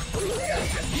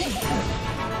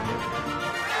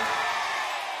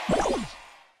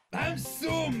 I'm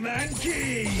so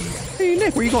manky. Hey,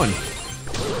 Nick, where you going?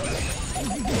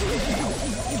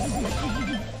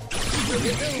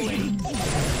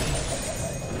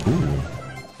 Ooh.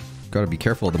 Gotta be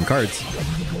careful of them cards.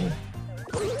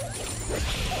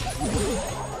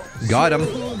 Got him.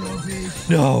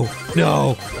 No,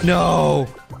 no, no.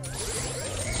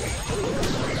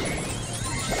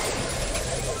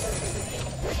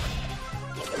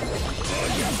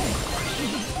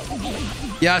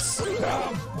 Yes.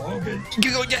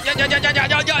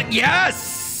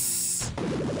 Yes.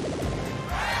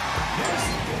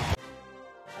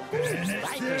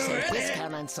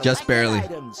 Just barely.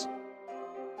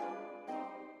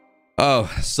 Oh,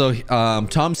 so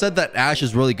Tom said that Ash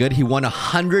is really good. He won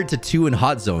 100-2 in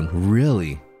Hot Zone.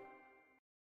 Really?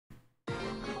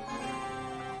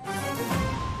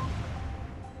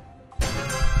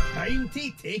 Time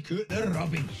to take out the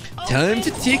rubbish. Time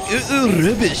to take out the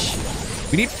rubbish.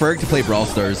 We need Ferg to play Brawl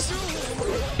Stars.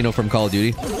 You know, from Call of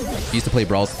Duty. He used to play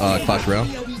Brawl Clash Royale.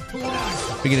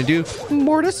 What are you gonna do?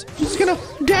 Mortis, he's gonna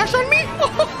dash on me?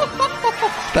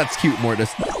 That's cute,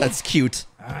 Mortis. That's cute.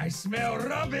 I smell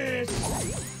rubbish.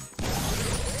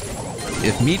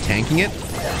 If me tanking it?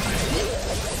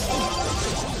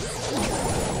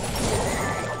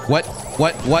 What?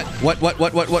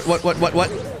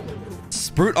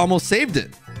 Sprout almost saved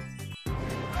it.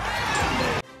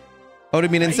 That would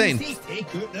have been insane.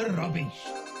 Take out the rubbish.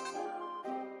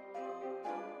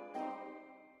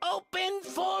 Open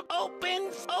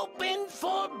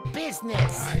for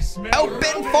business. I smell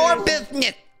Open for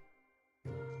business.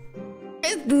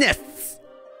 Business.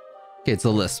 Okay, it's a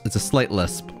lisp. It's a slight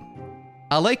lisp.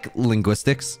 I like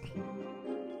linguistics.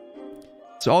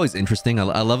 It's always interesting.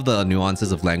 I love the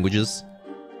nuances of languages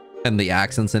and the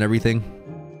accents and everything.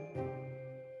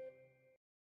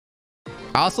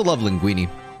 I also love linguini.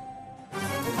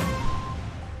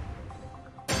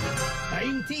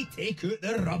 Time to take out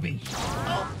the rubbish.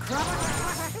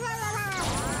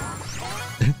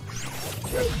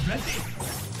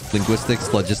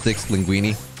 Linguistics, logistics,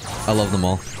 linguini. I love them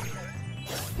all.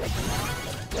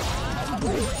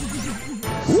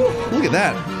 Ooh, look at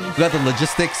that. We got the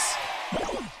logistics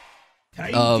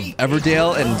of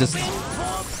Everdale and just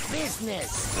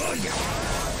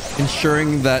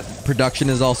ensuring that production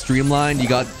is all streamlined. You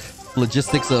got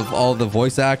logistics of all the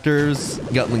voice actors.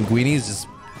 You got linguinis, just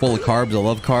full of carbs. I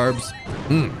love carbs.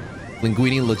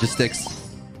 Linguini, logistics,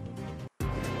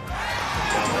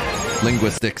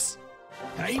 linguistics.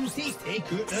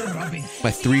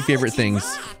 My 3 favorite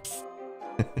things.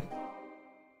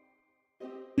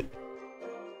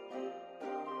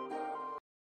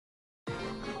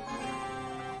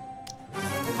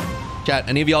 Chat,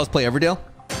 any of y'all play Everdale?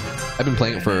 I've been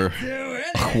playing it for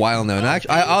a while now, and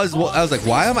actually, I was like,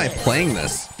 why am I playing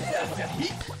this?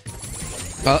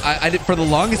 I did, for the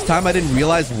longest time, I didn't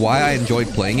realize why I enjoyed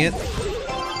playing it.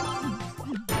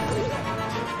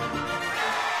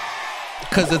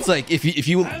 Because it's like, if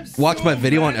you watch my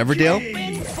video on Everdale,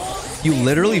 you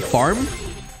literally farm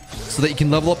so that you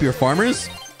can level up your farmers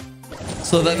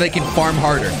so that they can farm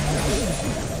harder.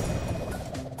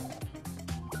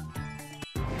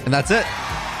 And that's it.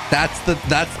 That's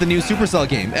the new Supercell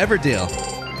game, Everdale.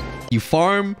 You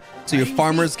farm so your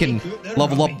farmers can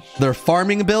level up their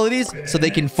farming abilities so they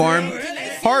can farm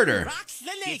harder.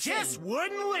 You just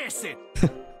wouldn't listen.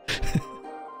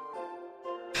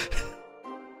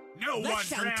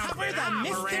 Let's uncover the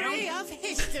mystery of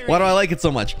history. Why do I like it so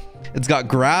much? It's got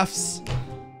graphs.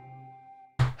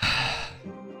 I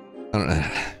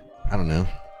don't know.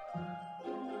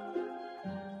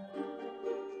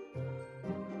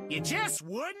 You just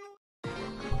wouldn't.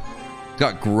 It's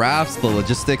got graphs, the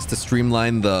logistics to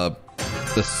streamline the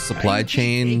supply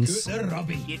chains.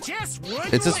 You just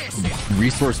wouldn't. It's just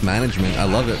resource management. I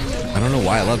love it. I don't know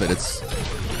why I love it. It's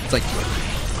like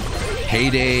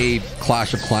Payday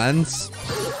Clash of Clans,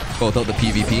 but without the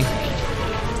PvP.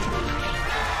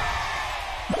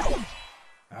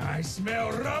 I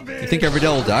smell rubbish. You think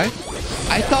Everdale will die?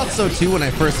 I thought so too when I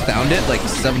first found it like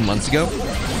 7 months ago.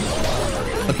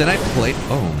 But then I played.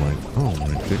 Oh my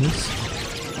goodness.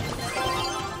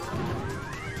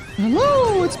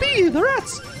 Hello, it's me, the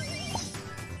rats.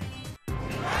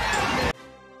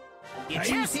 You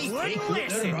just wouldn't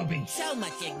listen. Rubbish. So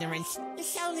much ignorance,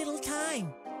 so little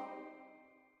time.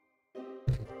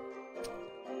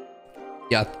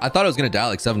 Yeah, I thought I was gonna die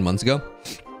like 7 months ago.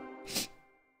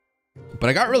 But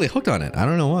I got really hooked on it. I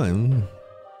don't know why.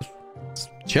 Just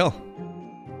chill.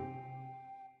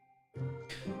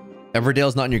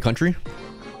 Everdale's not in your country?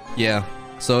 Yeah.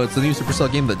 So it's a new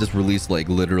Supercell game that just released like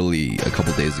literally a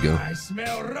couple days ago. I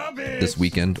smell rubbish. This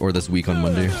weekend or this week on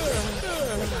Monday.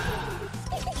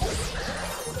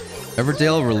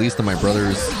 Everdale released on my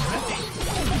brother's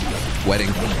wedding.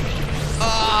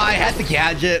 Oh, I had the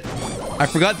gadget. I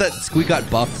forgot that Squeak got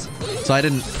buffed, so I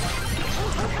didn't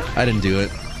do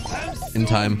it in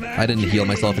time. I didn't heal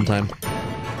myself in time.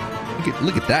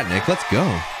 Look at that, Nick. Let's go.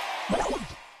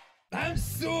 I'm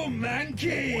so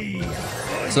manky.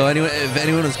 So anyway, if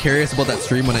anyone was curious about that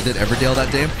stream when I did Everdale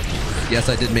that day, yes,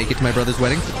 I did make it to my brother's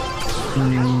wedding.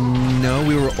 No,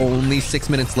 we were only 6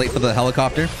 minutes late for the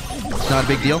helicopter. Not a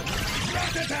big deal.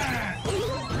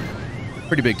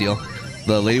 Pretty big deal.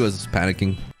 The lady was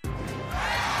panicking.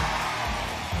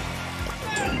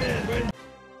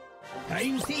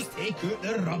 Time to take out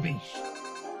the rubbish.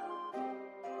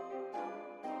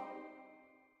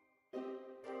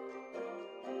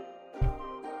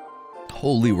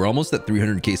 Holy, we're almost at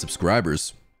 300k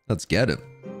subscribers. Let's get it.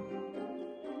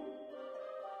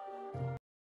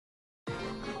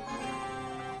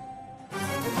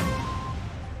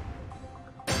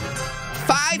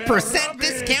 %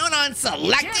 discount on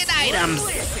selected items.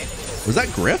 Was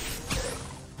that Griff?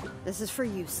 This is for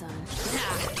you, son.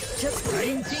 Just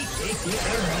time to take out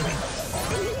the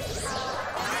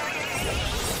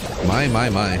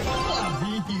rubbish. My.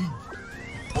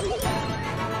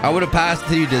 I would have passed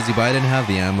to you, Dizzy, but I didn't have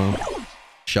the ammo.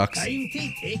 Shucks. Time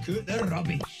to take out the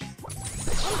rubbish.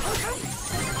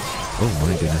 Oh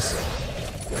my goodness.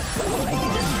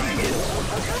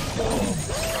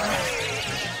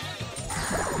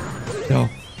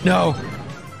 No.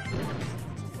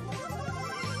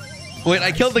 Wait,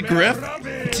 I killed the Griff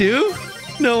too?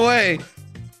 No way.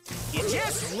 You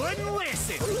just wouldn't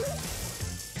listen.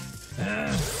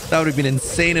 That would have been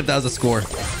insane if that was a score.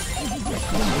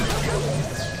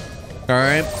 All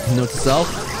right, note to self.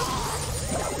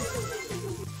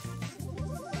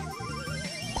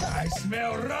 I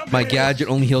smell rubbish. My gadget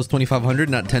only heals 2,500,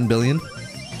 not 10 billion.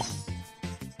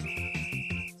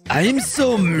 I am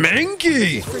so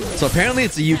manky. So apparently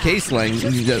it's a UK slang.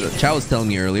 Chow was telling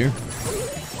me earlier.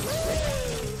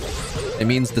 It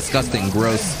means disgusting,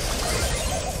 gross.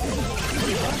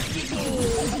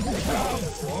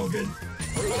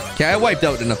 Okay, I wiped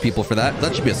out enough people for that.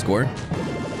 That should be a score.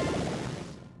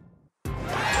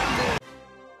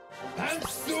 I'm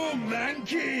so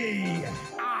manky.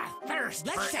 Ah, thirst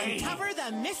Let's for aid. uncover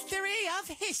the mystery of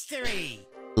history.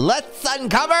 Let's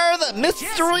uncover the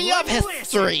mystery of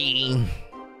history.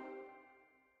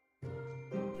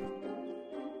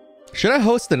 Should I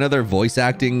host another voice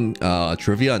acting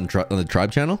trivia on the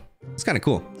Tribe channel? It's kind of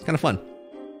cool. It's kind of fun.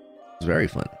 It's very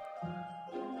fun.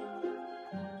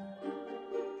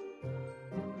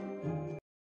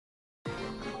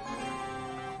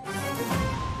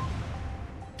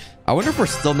 I wonder if we're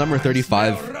still number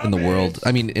 35 in the world.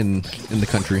 I mean, in the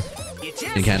country, You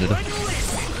just in Canada. wouldn't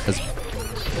listen. As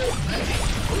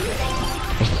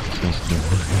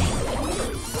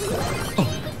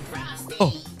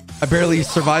Oh, I barely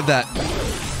survived that.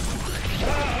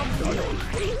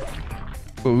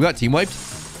 Wait, we got team wiped?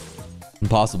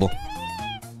 Impossible.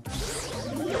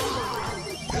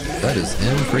 That is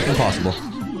freaking possible.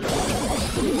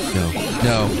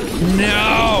 No.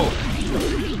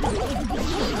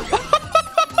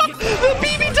 The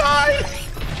BB died!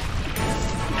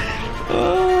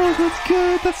 Oh, that's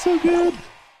good. That's so good.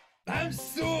 I'm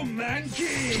so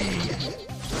manky.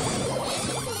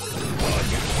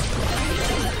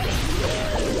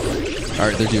 All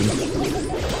right, they're doomed.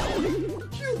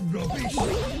 You rubbish.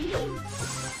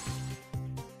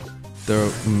 The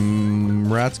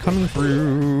rat's coming for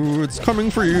you. It's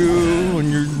coming for you.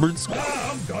 And your birds.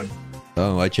 I'm done.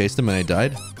 Oh, I chased him and I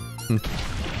died.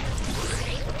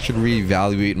 Should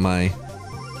reevaluate my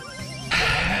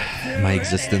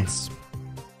existence.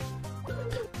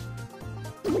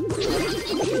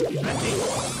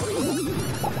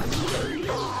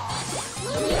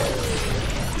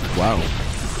 Wow.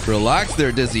 Relax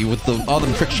there, Dizzy, with all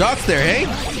them trick shots there, hey?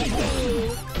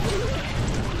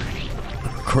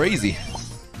 Crazy.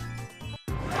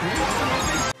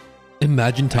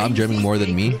 Imagine Tom gemming more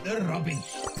than me.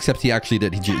 Except he actually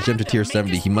did. He gemmed to tier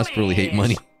 70. He must really hate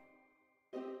money.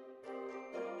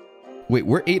 Wait,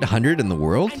 we're 800 in the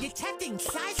world?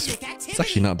 It's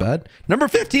actually not bad. Number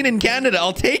 15 in Canada.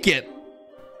 I'll take it.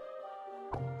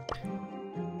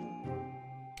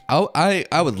 Oh,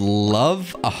 I would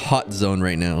love a hot zone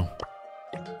right now.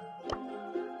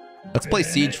 Let's play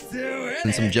Siege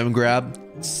and some gem grab.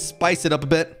 Spice it up a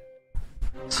bit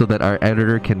so that our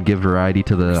editor can give variety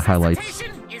to the highlights.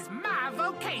 Is my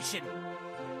vocation.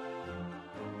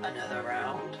 Another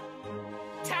round.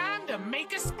 Time to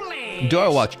make a splash. Do I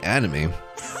watch anime?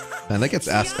 Man, that gets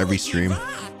asked every stream.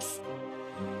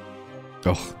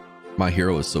 Oh, My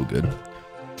Hero is so good.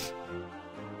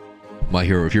 My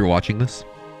Hero, if you're watching this,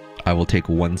 I will take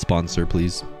one sponsor,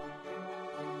 please.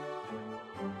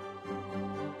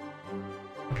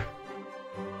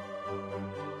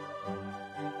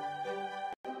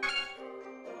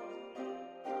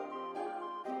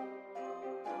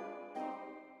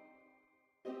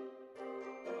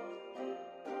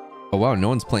 Oh wow, no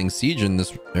one's playing Siege in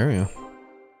this area.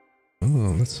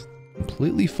 Oh, that's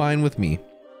completely fine with me.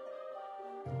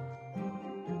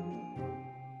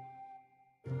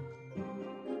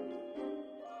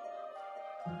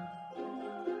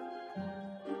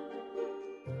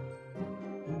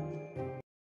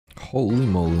 Holy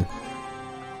moly.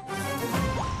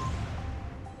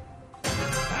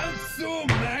 I'm so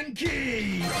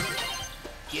manky.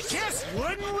 You just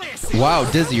wouldn't listen. Wow,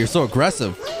 Dizzy, you're so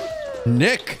aggressive.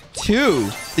 Nick, too.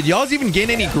 Did y'all even gain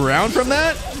any ground from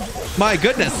that? My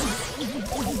goodness.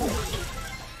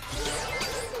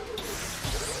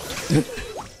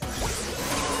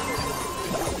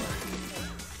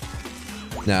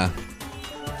 Nah.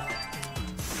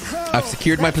 I've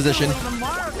secured my position.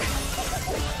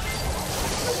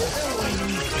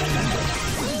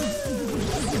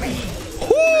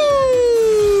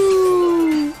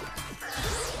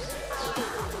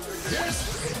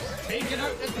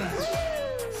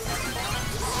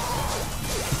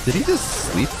 Did he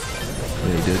just sleep?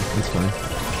 Yeah, he did. He's fine.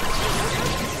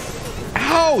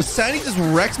 Ow! Sandy just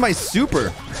wrecks my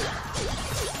super.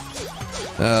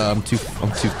 I'm too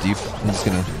deep. I'm just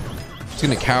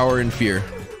gonna cower in fear.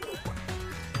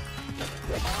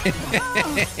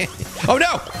 Oh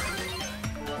no!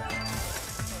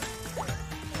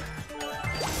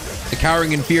 The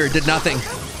cowering in fear did nothing.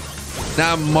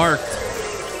 Now I'm marked.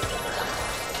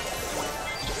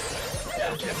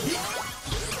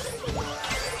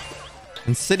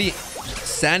 And Sandy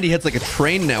hits like a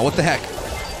train now. What the heck?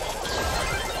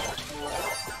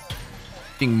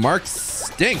 Being marked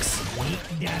stinks.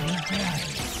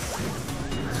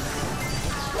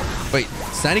 Wait,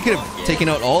 Sandy could have taken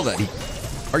out all that. He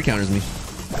hard counters me.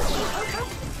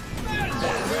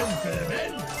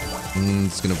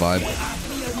 It's gonna vibe.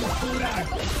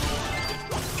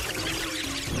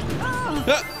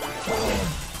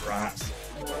 Ah.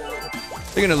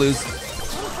 They're gonna lose.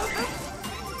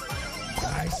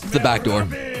 The back door.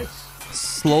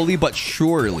 Slowly but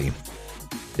surely,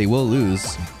 they will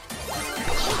lose.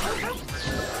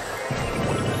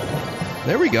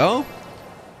 There we go.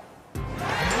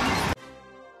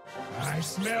 I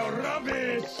smell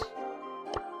rubbish.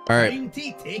 All right. Time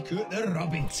to take out the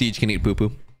rubbish. Siege can eat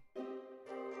poo-poo.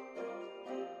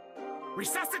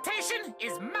 Resuscitation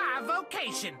is my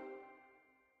vocation.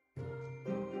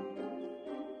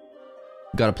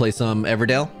 Gotta play some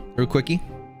Everdale real quickie.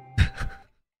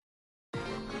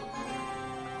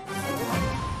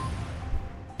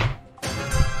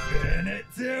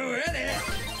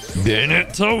 In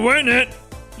it to win it.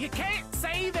 You can't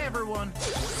save everyone.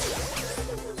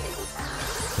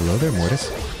 Hello there, Mortis.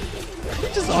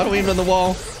 He just auto-aimed on the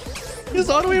wall. He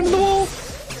just auto-aimed on the wall.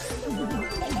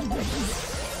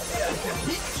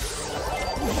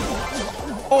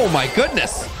 Oh my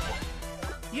goodness.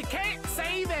 You can't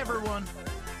save everyone.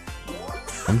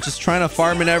 I'm just trying to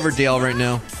farm in Everdale right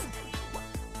now.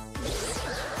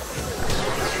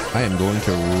 I am going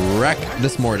to wreck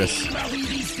this Mortis.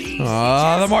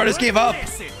 Oh, the Mortis gave up.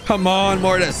 Come on,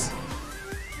 Mortis.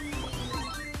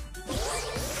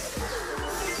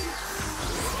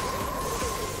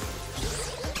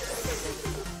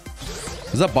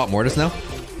 Is that bot Mortis now?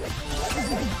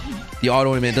 The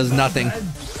auto aim does nothing.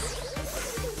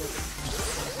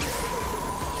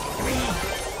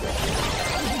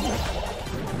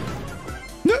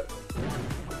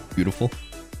 Beautiful.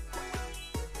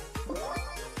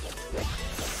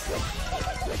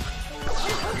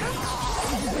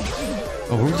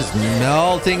 Oh, we're just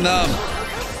melting them.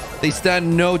 They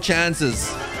stand no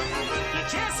chances.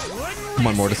 Come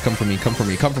on, Mortis. Come for me. Come for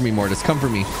me. Come for me, Mortis. Come for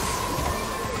me.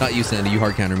 Not you, Sandy. You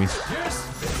hard counter me.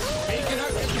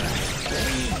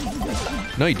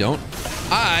 No, you don't.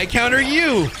 I counter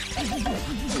you.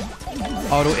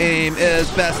 Auto aim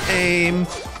is best aim.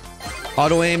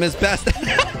 Auto aim is best.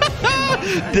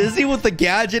 Dizzy with the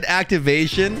gadget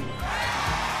activation.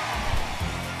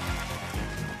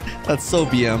 That's so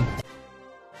BM.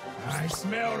 I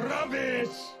smell rubbish.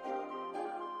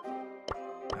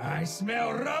 I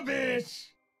smell rubbish.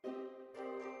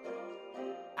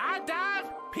 I dive,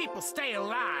 people stay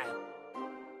alive.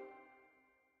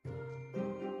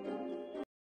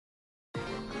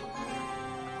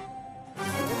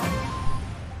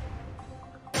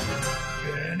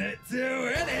 In it to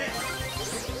win it.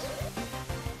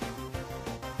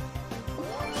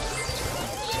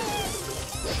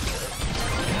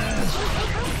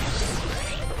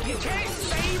 You can't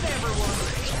save everyone.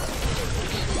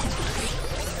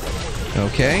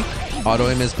 Okay. Auto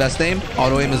aim is best aim.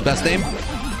 Auto aim is best aim.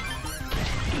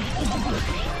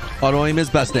 Auto aim is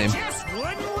best aim. Just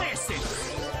wouldn't listen.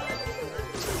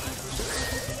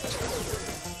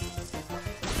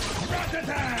 Rat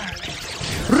attack.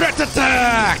 Rat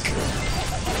attack!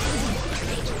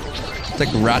 It's like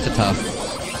Ratata.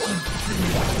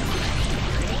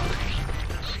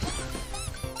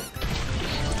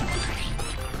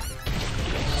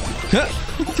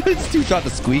 It's two-shot to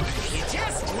squeak.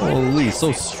 Holy,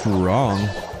 so strong.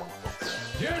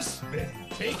 Just been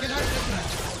taken out the back.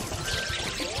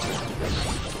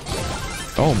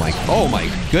 Oh my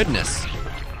goodness.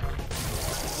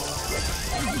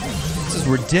 This is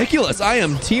ridiculous. I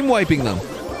am team wiping them.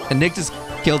 And Nick just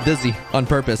killed Dizzy on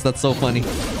purpose. That's so funny.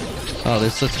 Oh,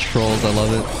 they're such trolls. I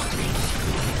love it.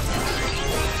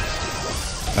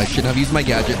 I shouldn't have used my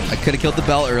gadget. I could have killed the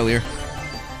bell earlier.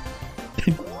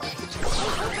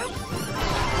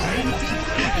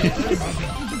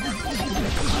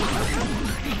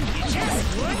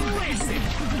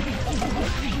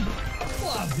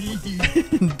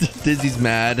 Dizzy's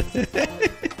mad.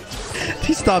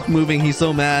 He stopped moving. He's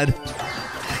so mad.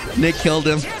 Nick killed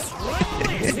him.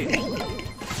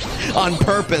 On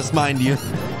purpose, mind you.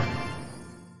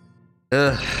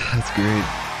 That's great.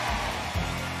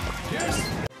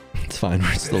 It's fine.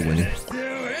 We're still winning.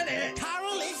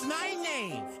 Carl is my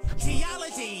name.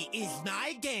 Geology is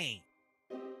my game.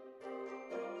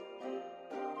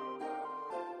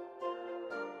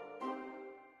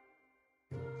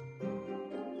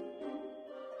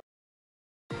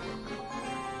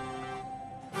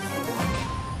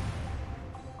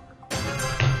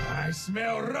 I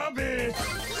smell rubbish.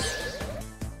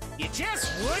 You just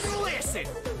wouldn't listen. I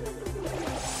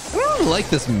don't really like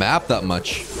this map that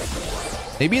much.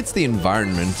 Maybe it's the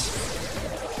environment.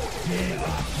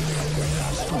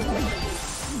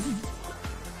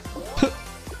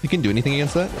 You can do anything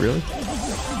against that? Really?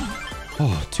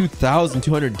 Oh,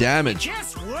 2,200 damage.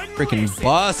 Just wouldn't Freaking listen.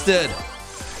 busted.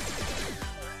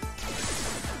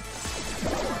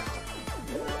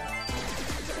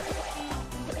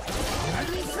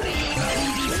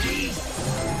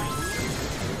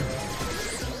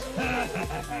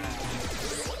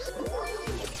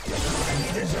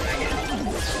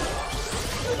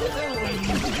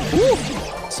 Ooh,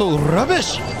 so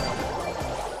rubbish.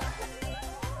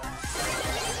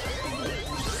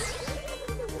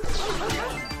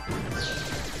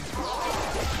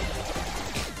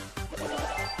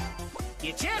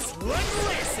 You just wouldn't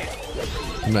listen.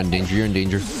 I'm not in danger. You're in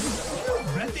danger.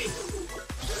 Ready.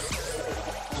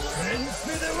 Friends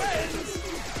for the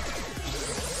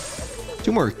win.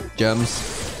 2 more gems.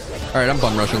 All right, I'm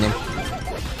bum rushing them.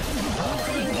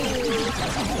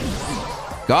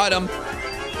 Got him.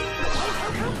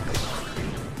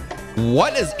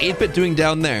 What is 8-Bit doing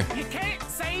down there? You can't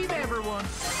save everyone.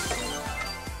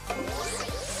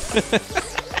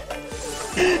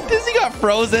 Dizzy got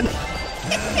frozen.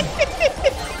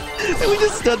 And we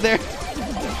just stood there.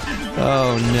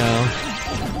 Oh no.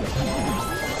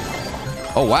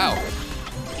 Oh wow.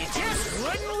 You just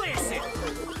wouldn't listen.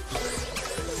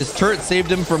 His turret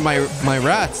saved him from my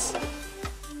rats.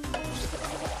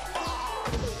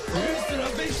 Who's the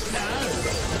rubbish now?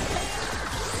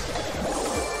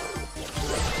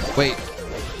 Wait.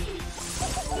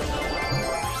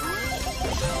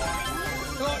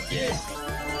 Got you.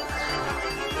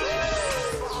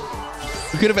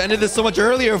 We could have ended this so much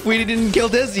earlier if we didn't kill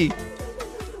Dizzy.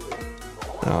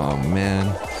 Oh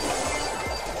man.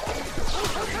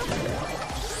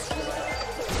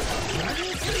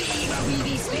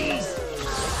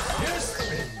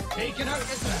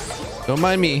 Don't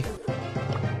mind me.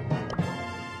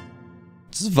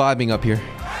 Just vibing up here.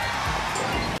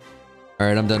 All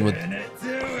right, I'm done with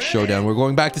Showdown. We're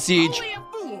going back to Siege. Only a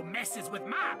fool messes with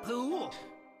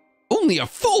Only a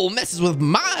fool messes with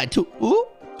my tool.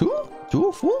 Fool.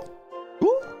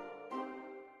 Ooh.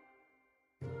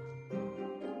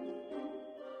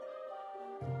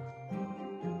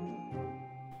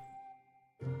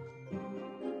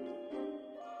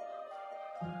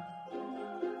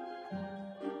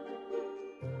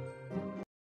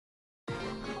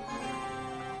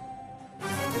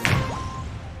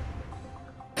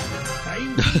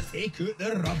 Time to take out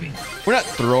the rubbish. We're not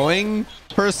throwing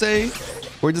per se.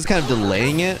 We're just kind of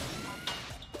delaying it.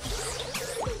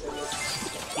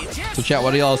 So chat,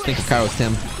 what do y'all think of Kairos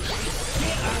Tim?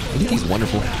 I think he's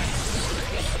wonderful.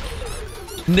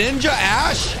 Ninja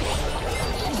Ash?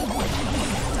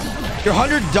 Your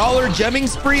 $100 gemming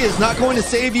spree is not going to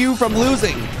save you from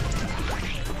losing.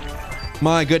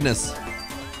 My goodness.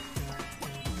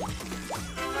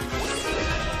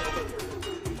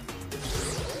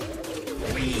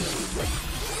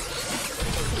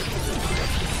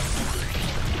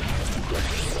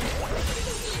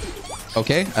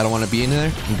 Okay, I don't want to be in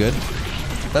there. I'm good.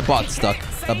 That bot's stuck.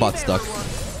 That bot's stuck.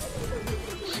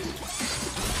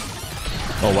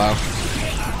 Oh, wow.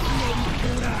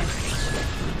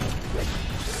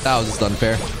 That was just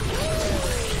unfair.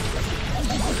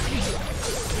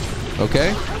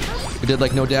 Okay. We did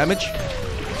like no damage.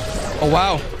 Oh,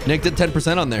 wow. Nick did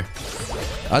 10% on there.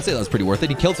 I'd say that was pretty worth it.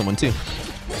 He killed someone too.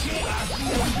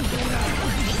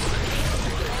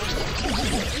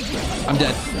 I'm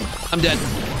dead. I'm dead.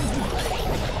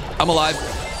 I'm alive.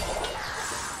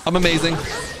 I'm amazing.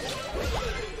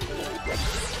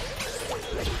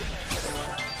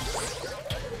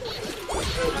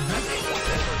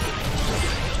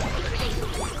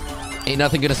 Ain't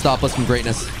nothing gonna stop us from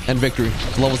greatness and victory.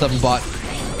 It's level 7 bot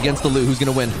against the loot. Who's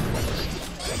gonna win?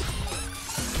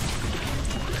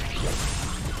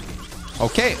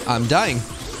 Okay, I'm dying.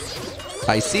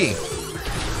 I see.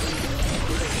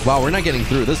 Wow, we're not getting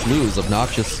through. This loot is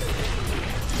obnoxious.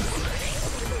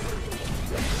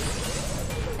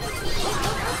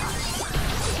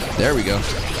 There we go.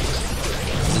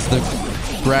 This is the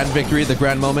grand victory, the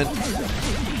grand moment.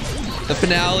 The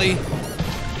finale.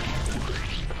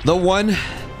 The one.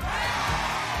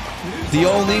 The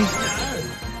only.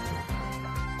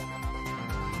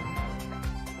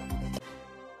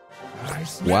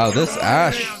 Wow, this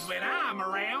Ash.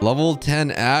 Level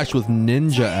 10 Ash with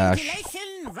Ninja Ash.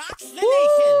 Rocks the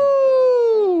nation.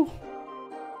 Woo!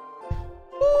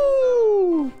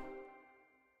 Woo!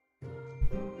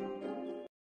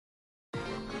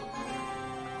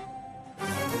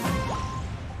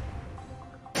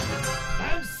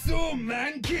 I'm so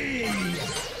manky.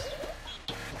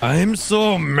 I'm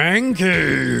so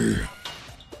manky.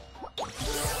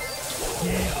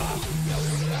 Get off, you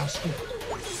rascal.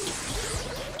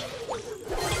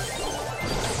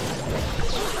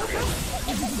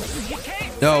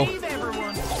 No. Save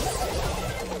everyone.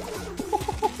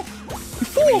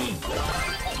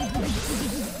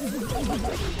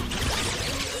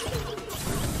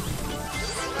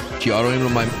 She auto aimed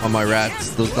on my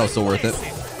rats. That was so worth it.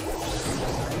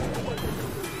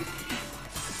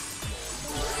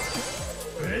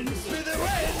 Friends for the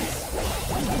win.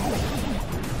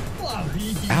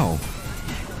 Ow.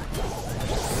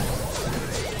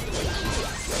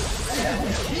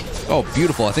 Oh,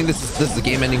 beautiful. I think this is a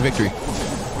game-ending victory.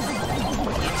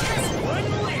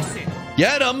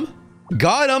 Get him.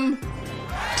 Got him.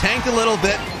 Tanked a little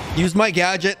bit. Used my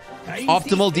gadget.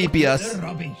 Optimal DPS.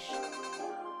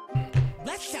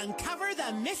 Let's uncover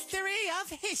the mystery of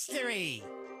history.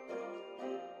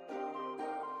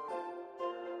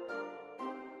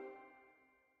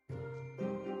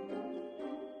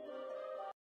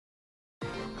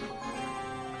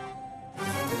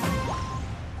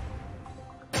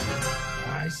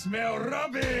 I smell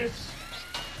rubbish.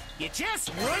 You just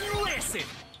wouldn't listen.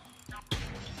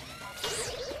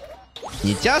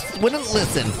 You just wouldn't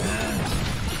listen.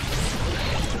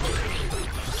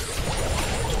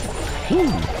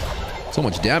 Ooh, so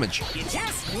much damage. You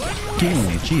just wouldn't Ooh,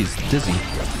 listen. jeez, dizzy.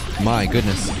 My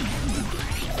goodness.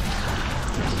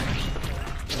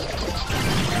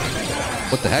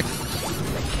 What the heck?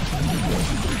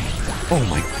 Oh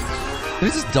my.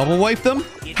 Did he just double wipe them?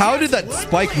 How did that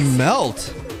spike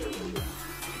melt?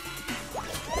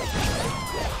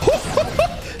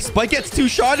 Spike gets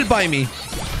two-shotted by me.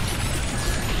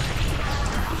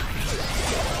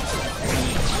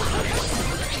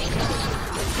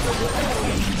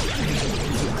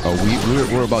 Oh,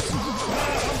 we're about to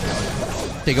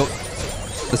take out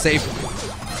the safe.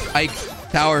 Ike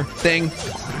tower thing.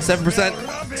 7%.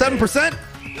 7%.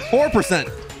 4%.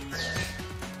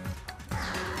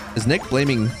 Is Nick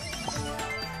blaming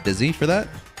Dizzy for that?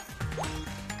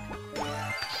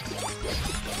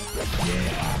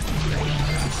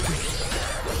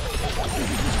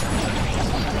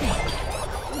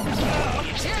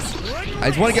 I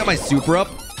just want to get my super up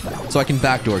so I can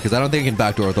backdoor, because I don't think I can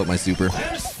backdoor without my super.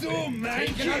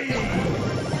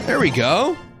 There we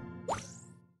go.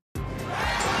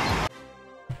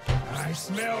 I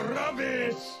smell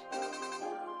rubbish.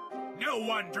 No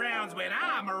one drowns when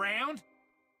I'm around.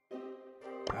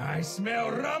 I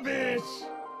smell rubbish.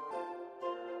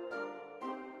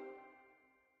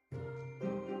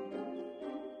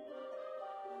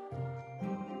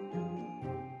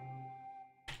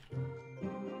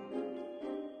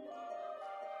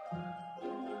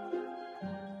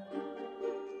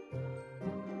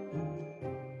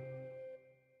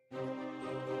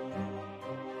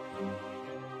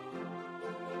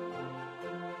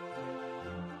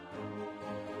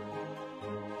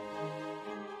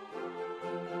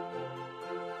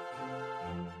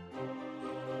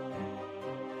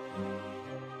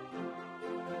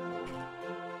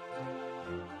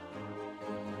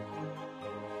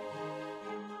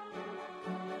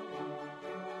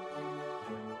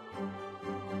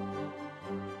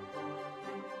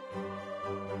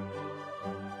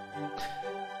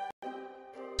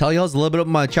 Tell y'all a little bit of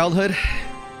my childhood.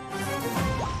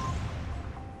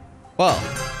 Well,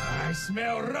 I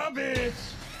smell rubbish.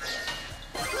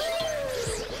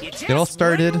 it all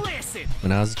started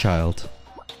when I was a child.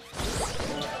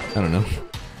 I don't know.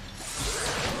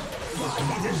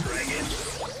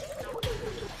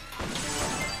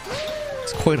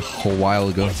 It's quite a while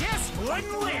ago.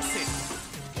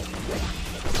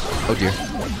 Oh dear.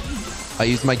 I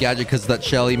used my gadget because that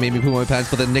Shelly made me poop my pants,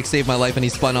 but then Nick saved my life and he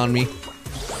spun on me.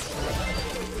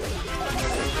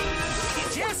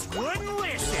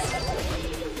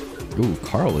 Ooh,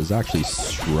 Carl is actually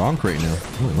strong right now.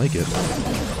 I don't like it.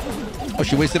 Oh,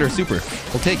 she wasted her super.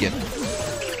 We'll take it.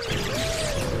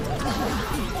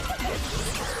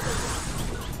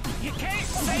 You can't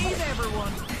save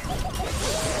everyone.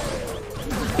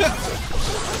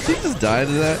 She just died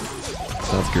to that.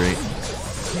 That's great.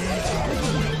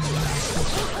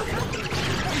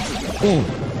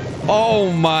 Oh.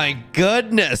 Oh my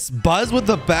goodness. Buzz with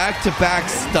the back-to-back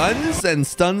stuns and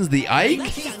stuns the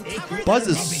Ike. Buzz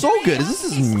is so good. Is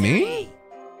this his main?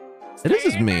 It is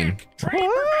his main.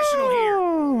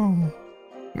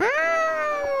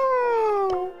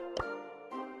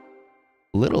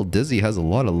 Little Dizzy has a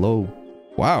lot of low.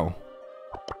 Wow.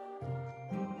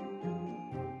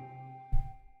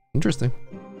 Interesting.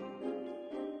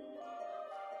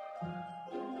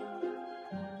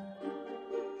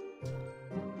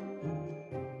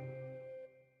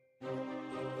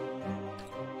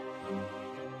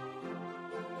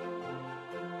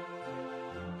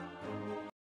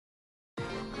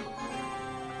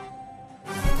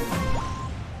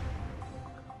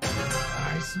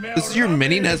 This is your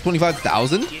mini and has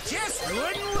 25,000?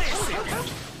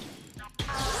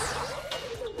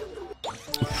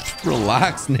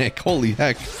 Relax, Nick. Holy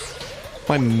heck.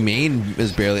 My main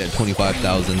is barely at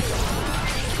 25,000.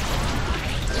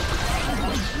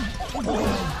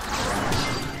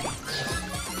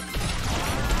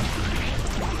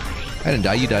 I didn't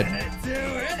die, you died.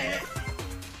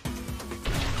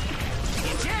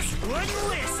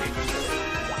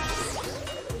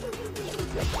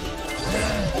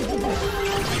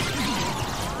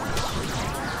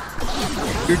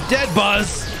 You're dead,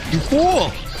 Buzz! You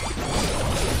fool!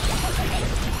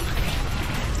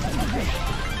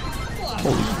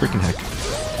 Holy freaking heck.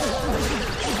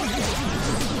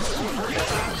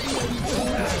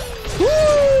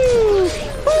 Woo!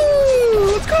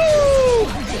 Woo! Let's go!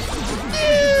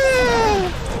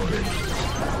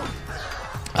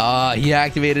 Yeah! He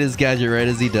activated his gadget right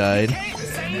as he died.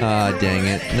 Dang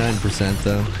it. 9%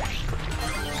 though.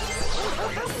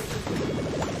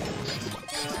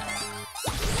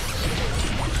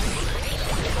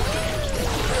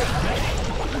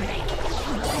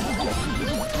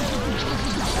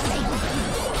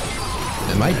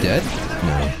 Am I dead?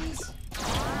 No.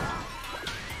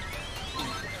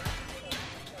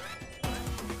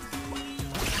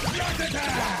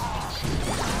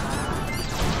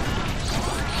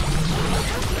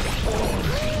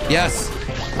 Yes,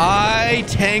 I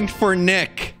tanked for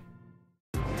Nick.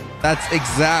 That's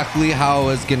exactly how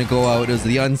it's gonna go out. It was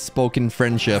the unspoken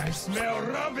friendship. I smell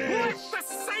rubbish. Let the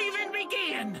saving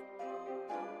begin.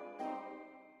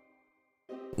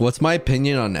 What's my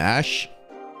opinion on Ash?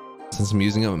 Since I'm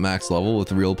using him at max level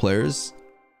with real players,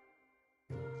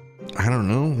 I don't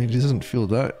know. He doesn't feel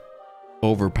that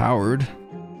overpowered.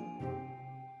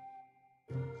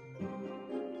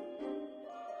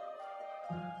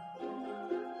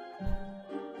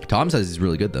 Tom says he's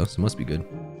really good though, so it must be good.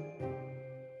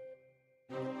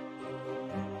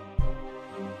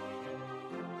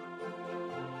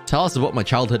 Tell us about my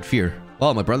childhood fear.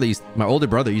 Well, my older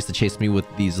brother used to chase me with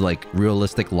these like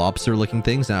realistic lobster looking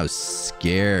things, and I was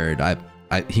scared.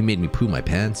 He made me poo my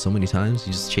pants so many times.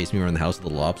 He just chased me around the house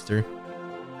with a lobster.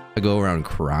 I go around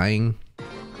crying.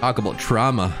 Talk about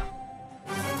trauma.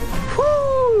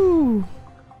 Woo!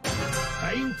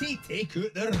 Time to take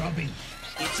out the rubbish.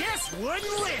 You just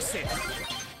wouldn't listen.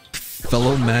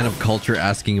 Fellow man of culture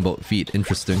asking about feet.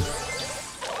 Interesting.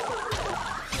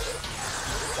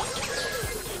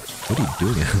 What are you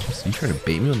doing, Adams? You trying to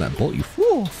bait me on that bolt, you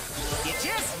fool? You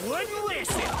just wouldn't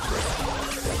listen.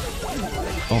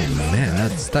 Oh man,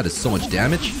 that is so much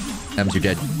damage. Ems, you're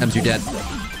dead. Ems, you're dead.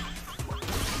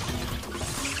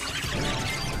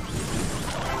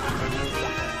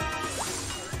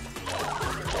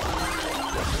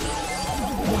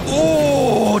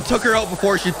 Oh, took her out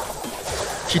before she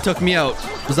took me out.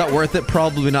 Was that worth it?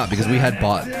 Probably not, because we had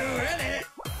bot.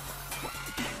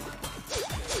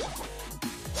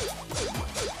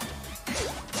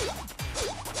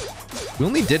 We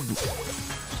only did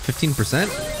 15%?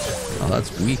 Oh,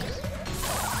 that's weak.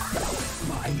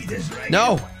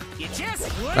 No!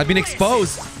 I've been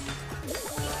exposed.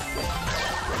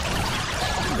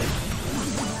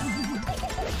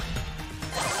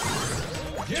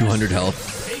 $200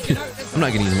 health. I'm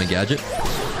not gonna use my gadget.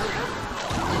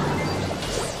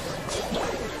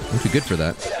 I'm too good for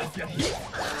that.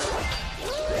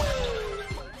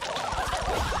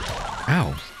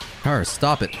 Ow. Tara,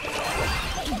 stop it.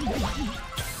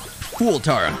 Fool,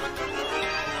 Tara.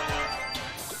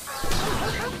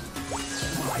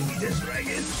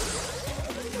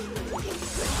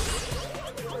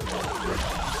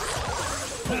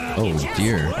 Oh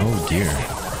dear, oh dear.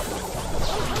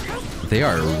 They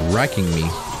are wrecking me.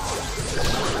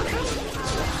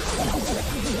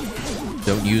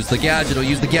 Don't use the gadget, don't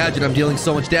use the gadget. I'm dealing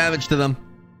so much damage to them.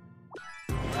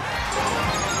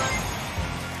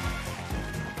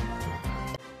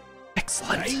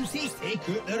 Excellent.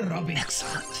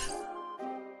 Excellent.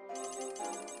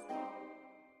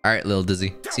 Alright, little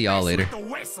Dizzy. See y'all later.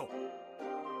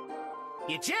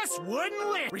 You just wouldn't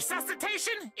listen.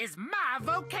 Resuscitation is my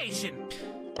vocation.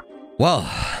 Well,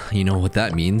 you know what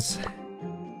that means.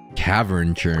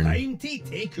 Cavern churn.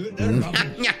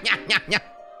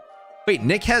 Wait,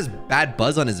 Nick has bad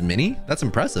buzz on his mini? That's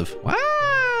impressive. Wow.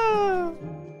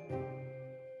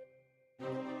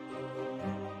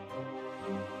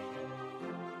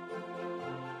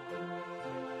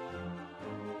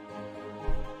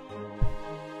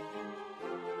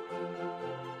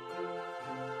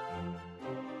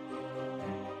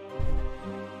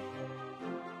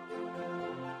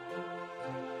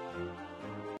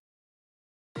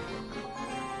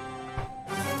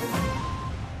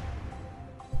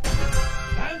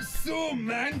 So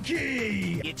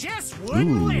manky. You just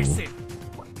wouldn't listen.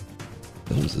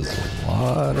 Those is a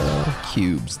lot of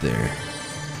cubes there.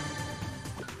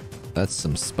 That's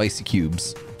some spicy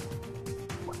cubes.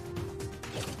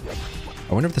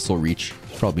 I wonder if this will reach.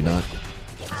 Probably not.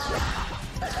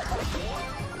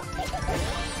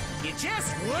 You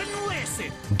just wouldn't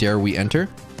listen. Dare we enter?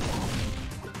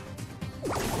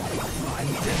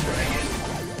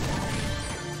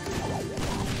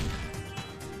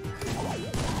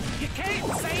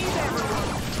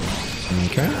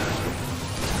 Okay.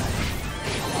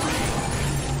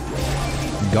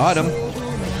 Got him.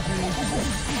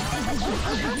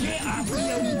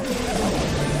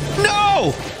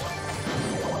 No!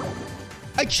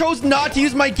 I chose not to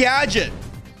use my gadget.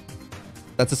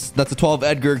 That's a 12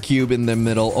 Edgar cube in the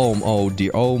middle. Oh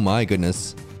dear. Oh my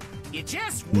goodness.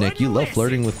 Nick, you love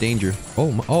flirting with danger.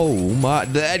 Oh my.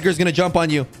 The Edgar's gonna jump on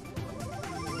you.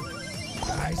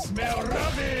 I smell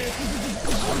rubbish.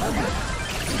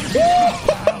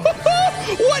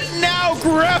 What now,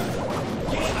 Griff?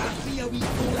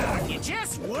 You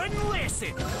just wouldn't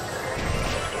listen.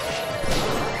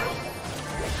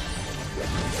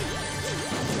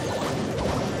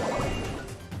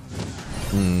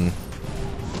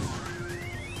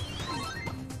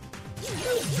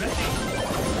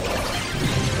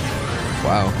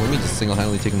 Wow, let me just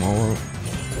single-handedly take them all out.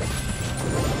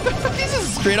 He's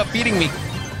just straight up beating me.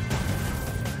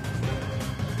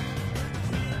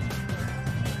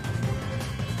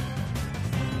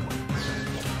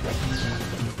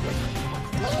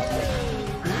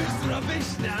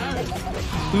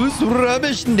 Who's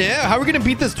rubbish now? How are we gonna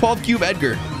beat this 12 cube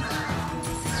Edgar?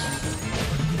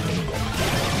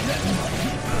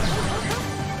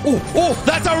 Oh,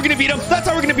 that's how we're gonna beat him. That's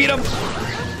how we're gonna beat him.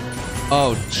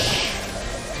 Oh,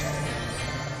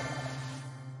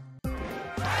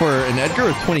 for an Edgar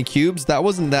with 20 cubes, that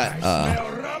wasn't that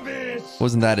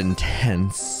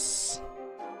intense.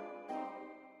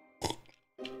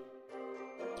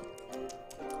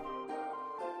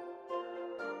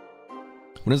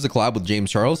 When is the collab with James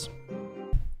Charles?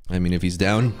 I mean, if he's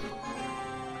down,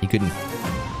 he can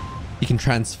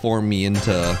transform me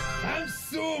into I'm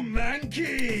so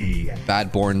manky.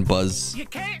 Badborn Buzz. You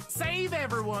can't save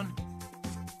everyone.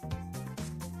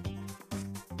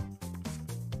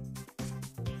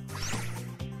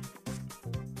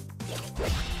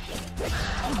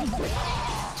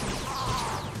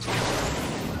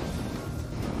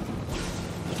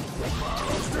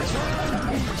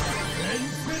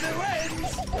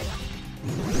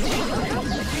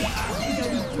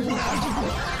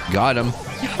 Got him.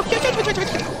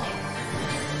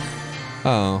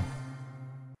 Oh.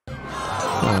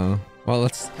 Oh. Well,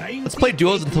 let's play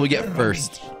duos until we get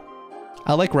first.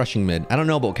 I like rushing mid. I don't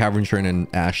know about Cavern and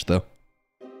Ash though.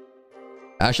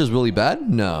 Ash is really bad?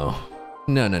 No.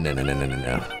 No, no, no, no, no, no, no,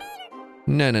 no.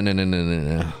 No, no, no, no, no,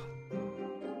 no, no.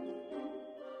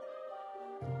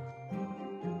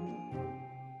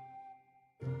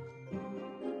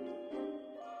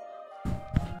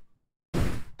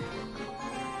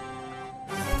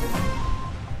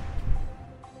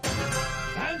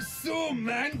 I'm so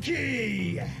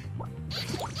manky.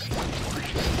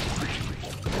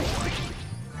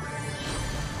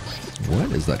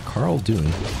 What is that Carl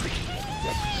doing?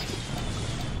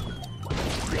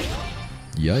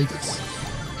 Yikes.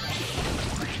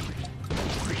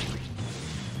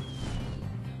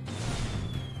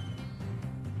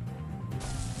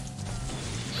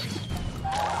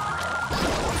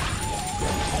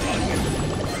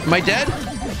 Am I dead?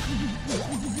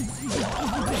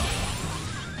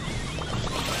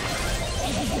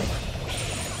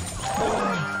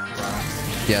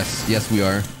 Yes, yes we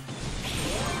are.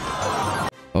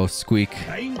 Oh, Squeak.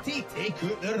 Time to take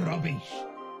out the rubbish.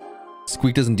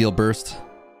 Squeak doesn't deal burst.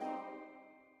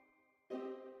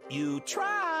 You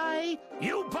try,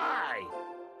 you buy.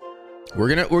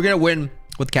 We're gonna win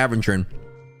with Cavern Churn.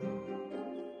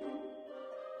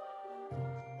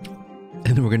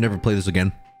 And then we're gonna never play this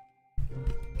again.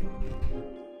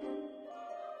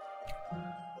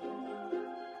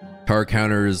 Power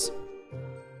counters.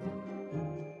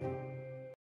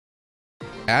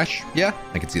 Ash? Yeah,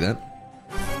 I can see that.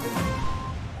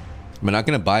 Am I not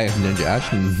gonna buy a Ninja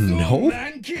Ash? No.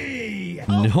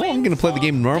 No, I'm gonna play the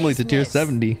game normally to tier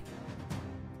 70.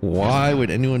 Why would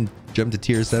anyone jump to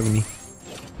tier 70?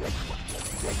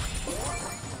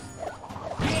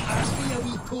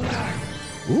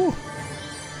 Ooh.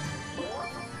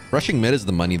 Rushing mid is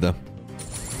the money though.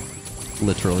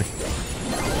 Literally.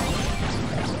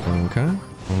 Okay.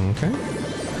 Okay.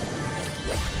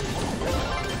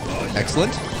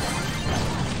 Excellent.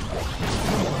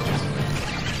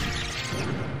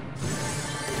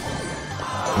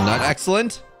 Not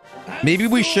excellent. Maybe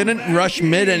we shouldn't rush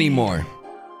mid anymore.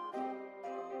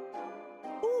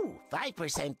 Ooh,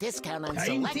 5% discount on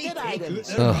selected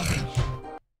items. Ugh.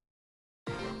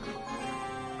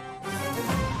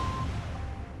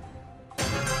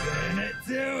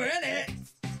 Doing it.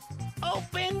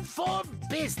 Open for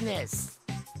business.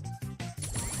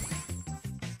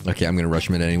 Okay, I'm gonna rush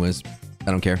mid anyways.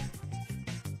 I don't care.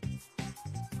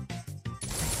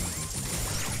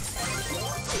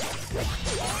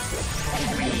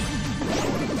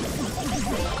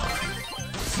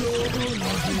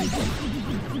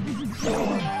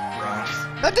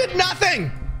 That did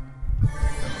nothing!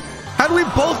 How do we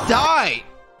both die?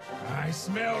 I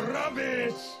smell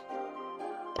rubbish.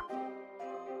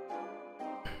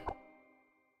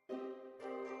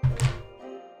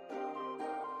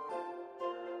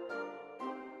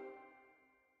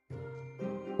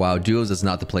 Wow, duos is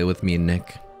not the play with me and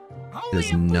Nick. It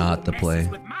is not the play.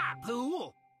 With my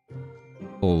pool.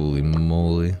 Holy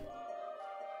moly.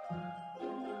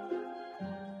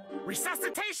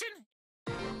 Resuscitation?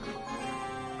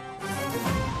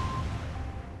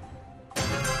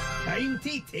 Time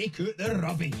to take out the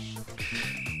rubbish.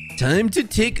 Time to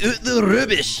take out the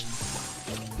rubbish.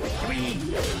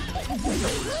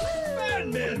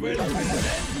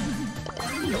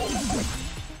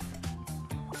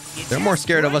 They're more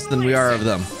scared of us than we are of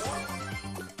them.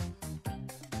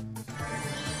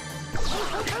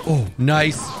 Oh,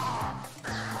 nice.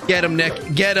 Get him,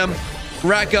 Nick. Get him.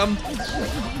 Wreck him.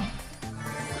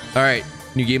 All right,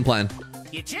 new game plan.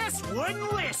 You just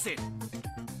wouldn't listen.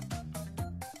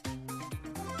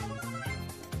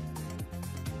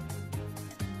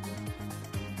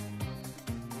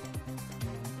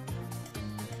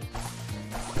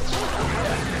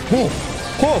 Whoa.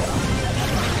 Whoa.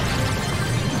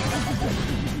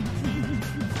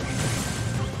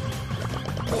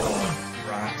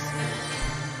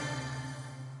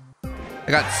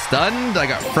 I got stunned. I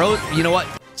got froze. You know what?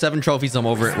 7 trophies. I'm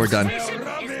over it. We're done. Is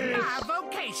my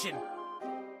vocation.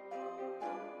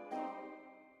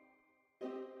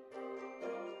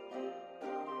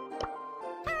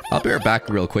 I'll be right back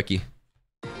real quickie.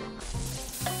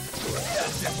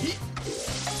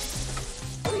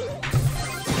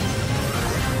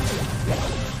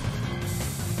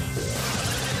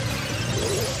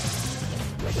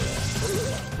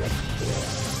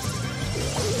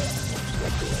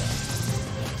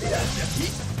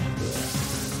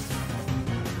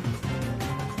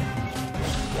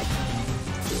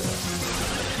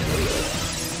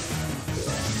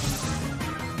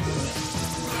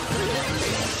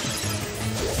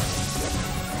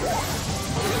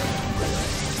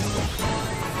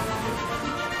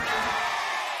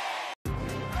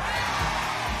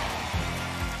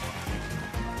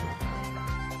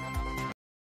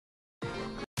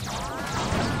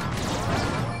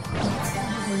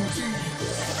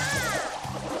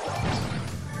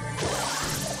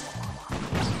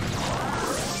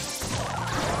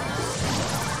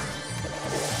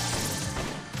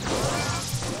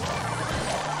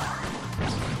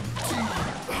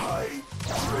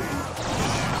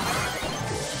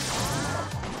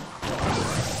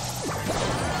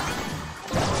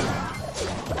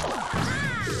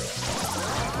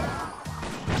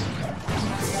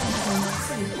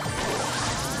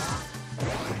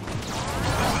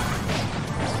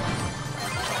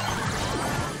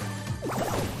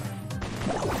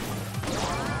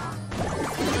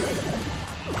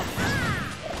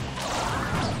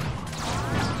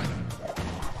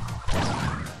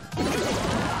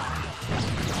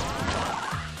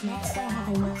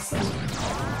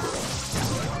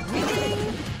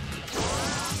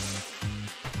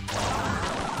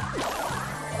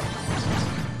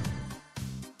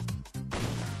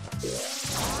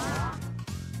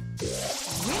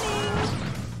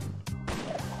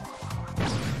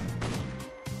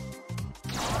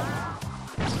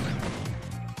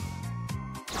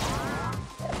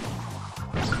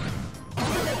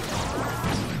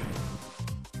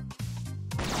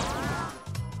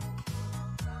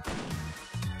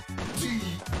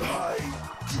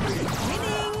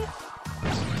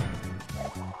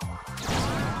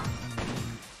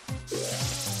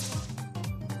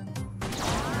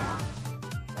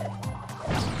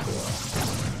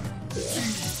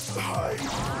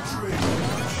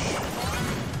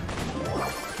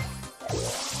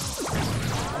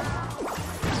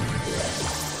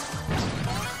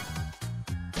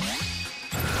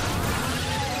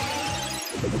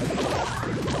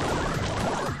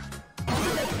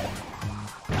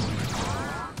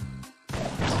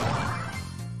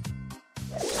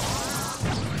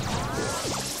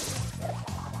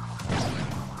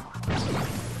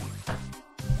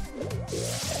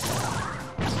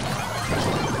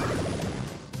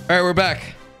 All right, we're back.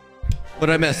 What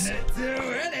did I miss?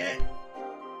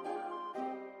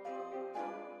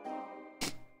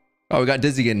 Oh, we got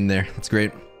Dizzy getting in there. That's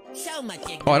great. So much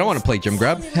Oh, I don't want to play Gym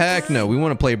Grab. Heck no. We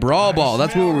want to play Brawl Ball.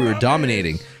 That's where we were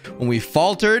dominating. When we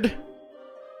faltered,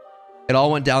 it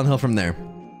all went downhill from there.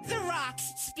 The rocks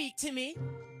speak to me.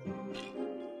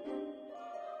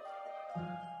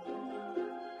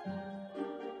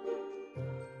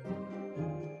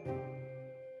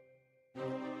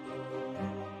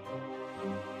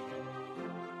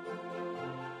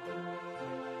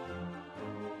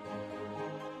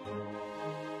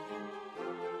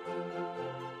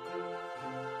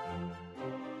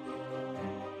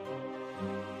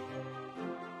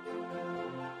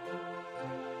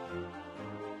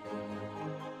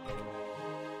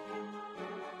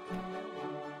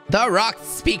 The rocks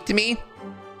speak to me.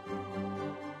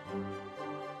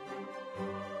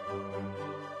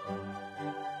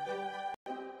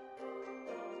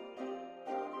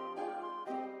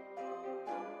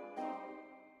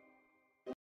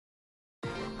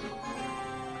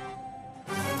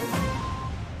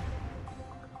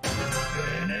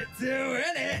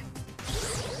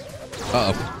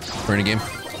 Uh-oh. We're in a game.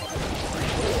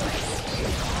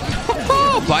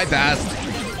 Oh, bypassed.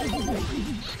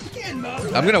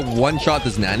 I'm gonna one-shot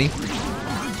this nanny.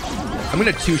 I'm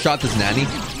gonna two-shot this nanny.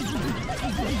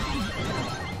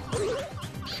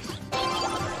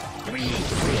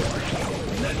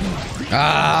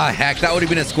 Ah, heck. That would have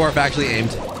been a score if I actually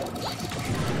aimed.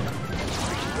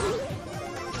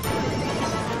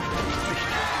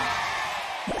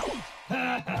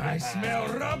 I smell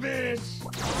rubbish.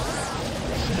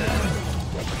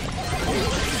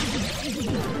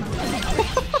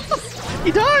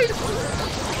 He died.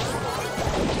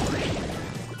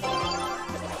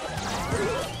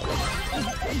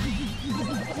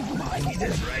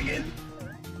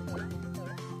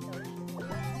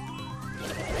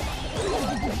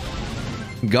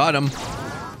 Got him.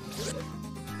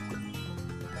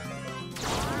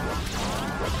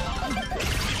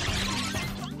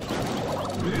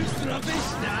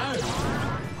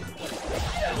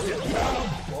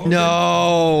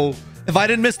 No. If I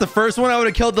didn't miss the first one, I would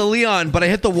have killed the Leon, but I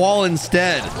hit the wall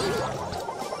instead.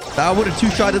 That would have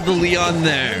two-shotted the Leon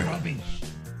there. Rubbish.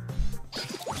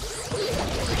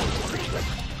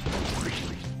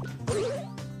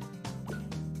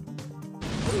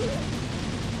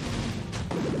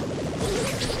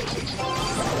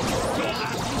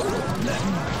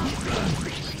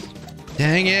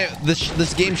 Dang it.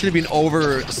 This game should have been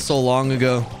over so long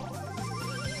ago.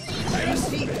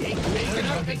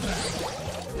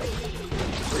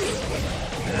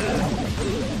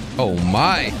 Oh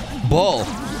my. Bull.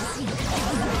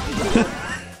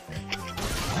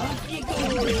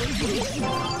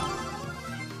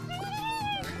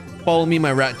 Follow me,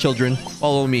 my rat children.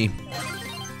 Follow me.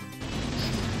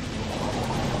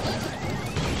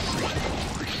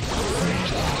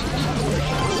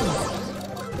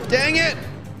 Dang it!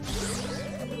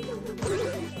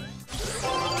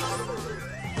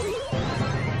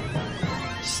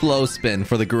 Slow spin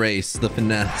for the grace, the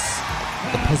finesse,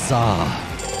 the pizzazz.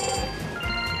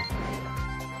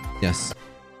 Yes.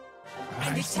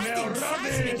 I'm detecting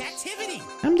seismic activity.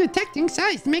 I'm detecting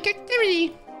seismic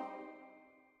activity.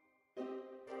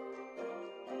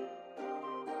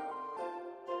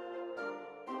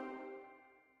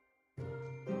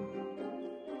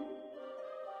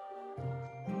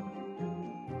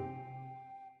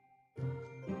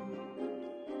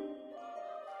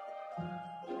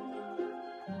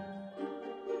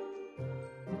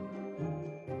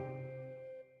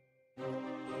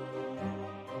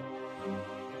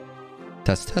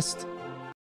 Test, test.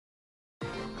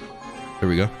 There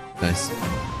we go. Nice.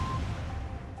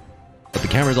 But the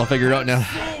camera's all figured out now. So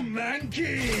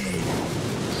manky.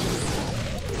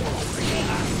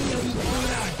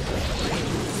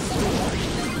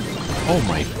 Oh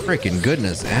my freaking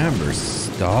goodness, Amber,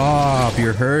 stop.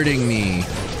 You're hurting me.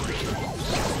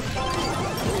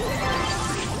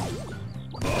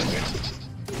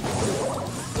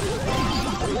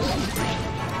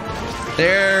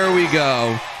 There we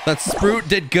go. That Sprout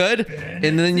did good.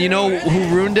 And then you know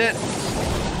who ruined it?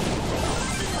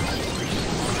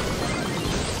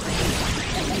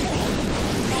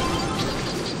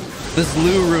 This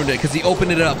Lou ruined it because he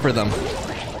opened it up for them.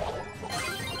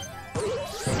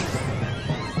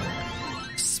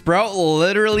 Sprout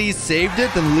literally saved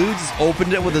it, then Lou just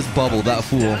opened it with his bubble. That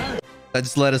fool. That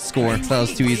just let us score. That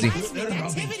was too easy. Seismic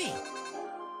activity.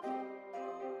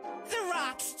 The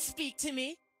rocks speak to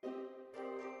me.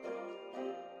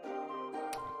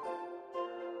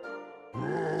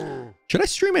 Should I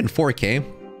stream it in 4K?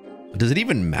 Does it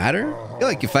even matter? I feel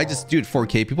like if I just do it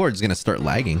 4K, people are just gonna start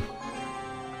lagging.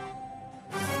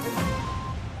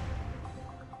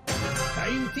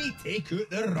 Time to take out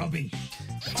the rubbish.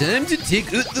 Time to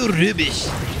take out the rubbish.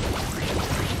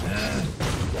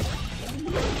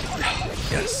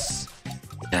 Yes.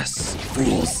 Yes.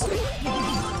 Fools.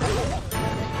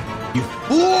 You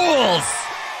fools!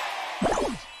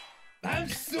 I'm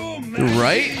so manky.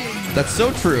 Right? That's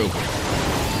so true.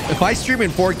 If I stream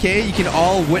in 4K, you can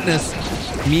all witness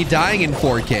me dying in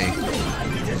 4K.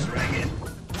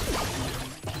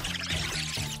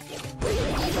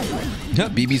 Yeah,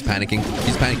 BB's panicking.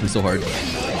 He's panicking so hard.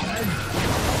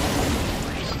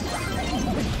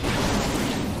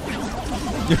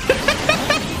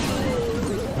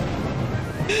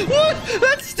 What?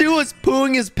 That Stu was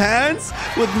pooing his pants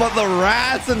with the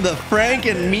rats and the Frank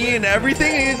and me and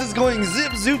everything. And he's just going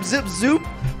zip, zoop, zip, zoop.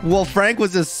 Well, Frank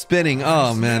was just spinning.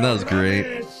 Oh, man, that was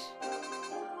great.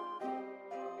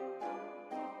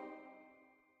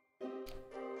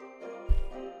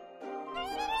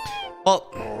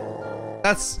 Well,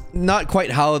 that's not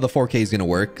quite how the 4K is going to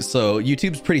work. So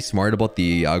YouTube's pretty smart about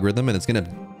the algorithm, and it's going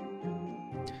to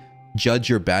judge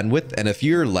your bandwidth. And if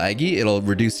you're laggy, it'll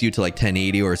reduce you to like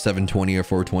 1080 or 720 or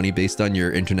 420 based on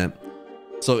your internet.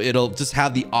 So it'll just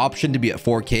have the option to be at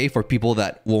 4K for people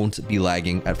that won't be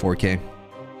lagging at 4K.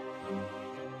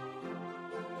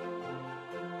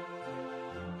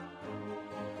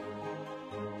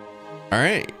 All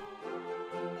right.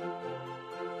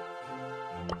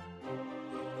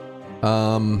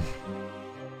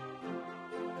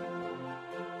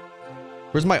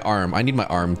 Where's my arm? I need my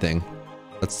arm thing.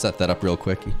 Let's set that up real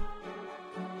quick.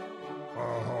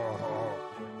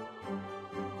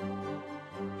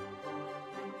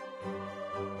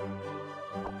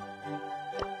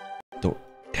 Don't.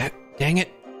 Dang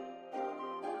it.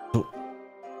 Oh.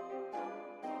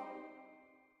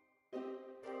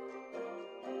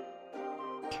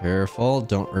 Careful.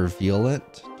 Don't reveal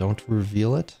it. Don't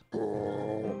reveal it.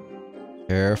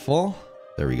 Careful.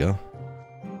 There we go.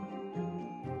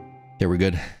 Okay, we're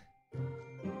good.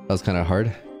 That was kind of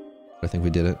hard, but I think we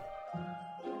did it.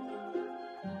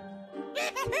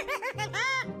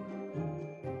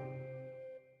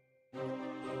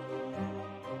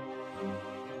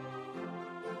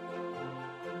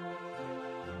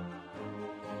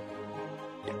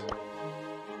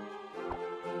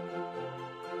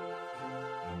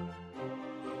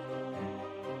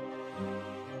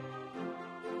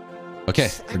 Okay,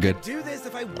 we're good. I could do this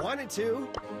if I wanted to.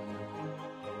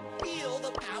 Feel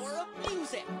the power of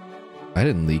music. I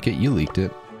didn't leak it. You leaked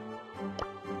it.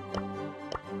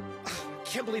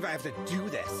 Can't believe I have to do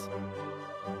this.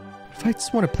 If I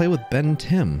just want to play with Ben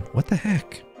Tim, what the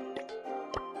heck?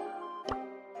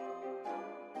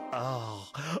 Oh,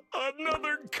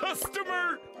 another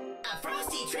customer. A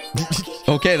frosty treat.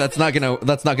 Okay, that's not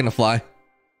gonna fly.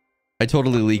 I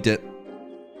totally leaked it.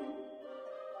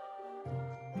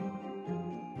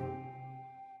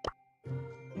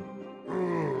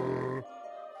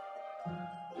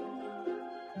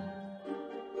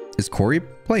 Is Corey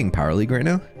playing Power League right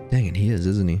now? Dang it, he is,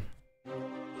 isn't he?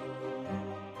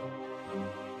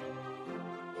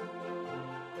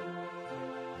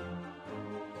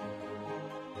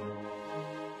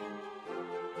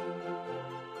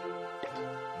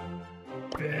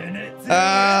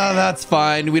 That's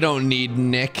fine. We don't need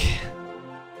Nick.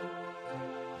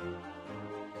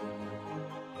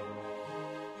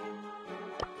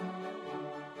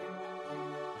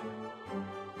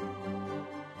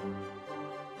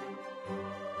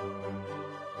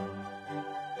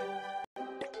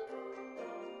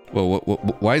 Whoa,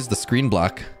 why is the screen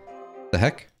black? The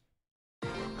heck?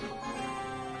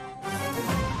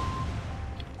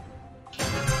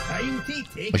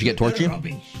 What'd you get, Torchy?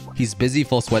 He's busy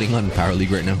full sweating on Power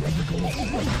League right now.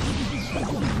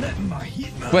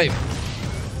 Wait.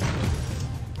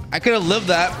 I could have lived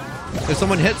that if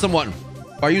someone hit someone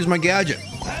or I used my gadget.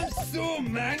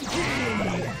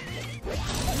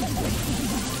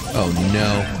 Oh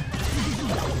no.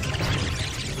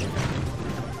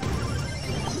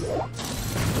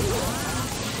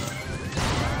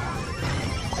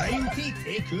 Time to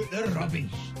take out the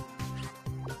rubbish.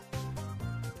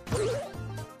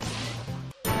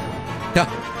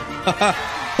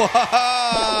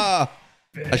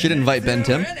 I should invite Ben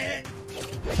Tim.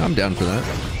 I'm down for that.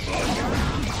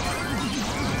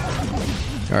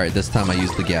 Alright, this time I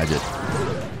use the gadget.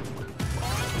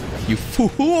 You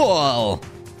fool!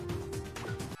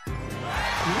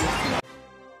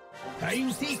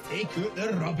 Time to take out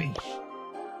the rubbish.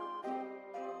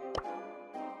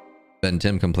 Ben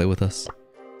Tim, come play with us.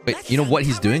 Wait, you know what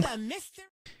he's doing?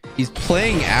 He's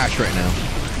playing Ash right now.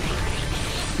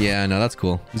 Yeah, no, that's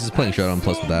cool. He's just playing Showdown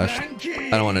Plus with Ash. I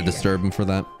don't want to disturb him for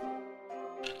that.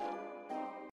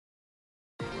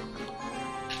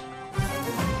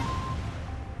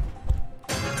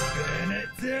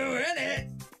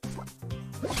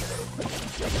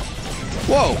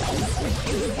 Whoa!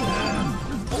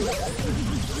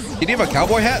 Did he have a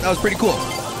cowboy hat? That was pretty cool.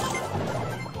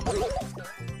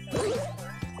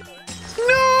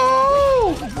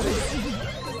 No!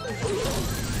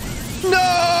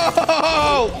 No!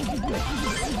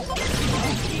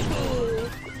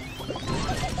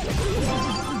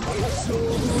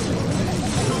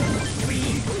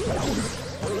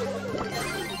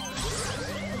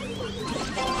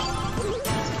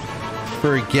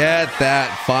 Forget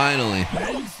that, finally.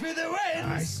 Thanks for the win.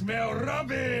 I smell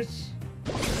rubbish.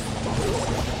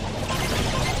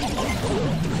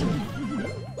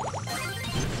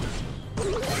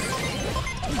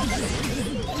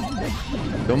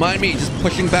 Don't mind me, just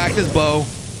pushing back this bow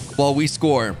while we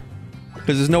score.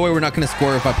 Because there's no way we're not going to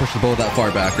score if I push the bow that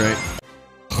far back, right?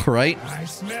 Right? I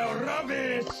smell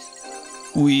rubbish.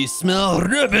 We smell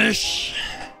rubbish.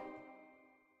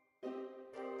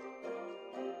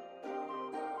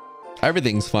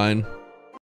 Everything's fine.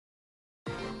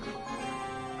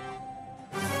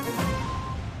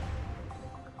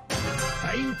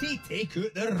 Time to take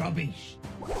out the rubbish.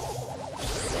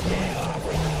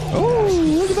 Oh,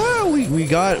 look at that. We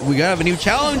gotta have a new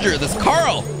challenger. This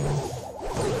Carl.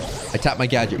 I tapped my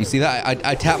gadget. You see that?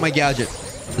 I tapped my gadget.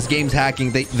 This game's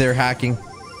hacking. They're hacking.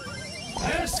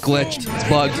 It's glitched. It's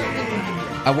bugged.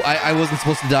 I wasn't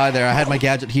supposed to die there. I had my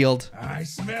gadget healed. I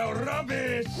smell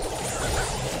rubbish.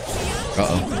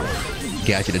 Uh-oh.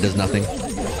 Gadget, it does nothing.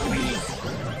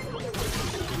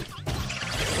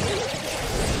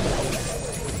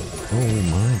 Oh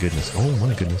my goodness. Oh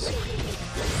my goodness.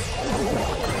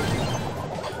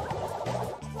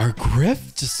 Our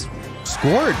Griff just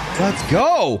scored. Let's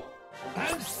go.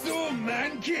 I'm so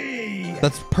manky.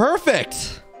 That's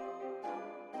perfect.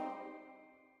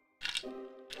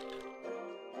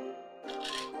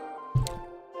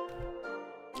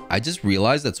 I just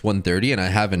realized that's 1:30 and I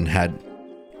haven't had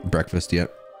breakfast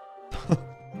yet.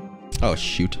 Oh,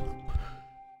 shoot. All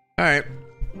right.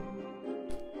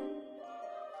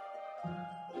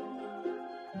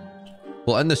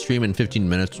 We'll end the stream in 15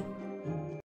 minutes.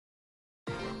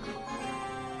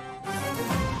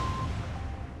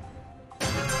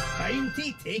 Time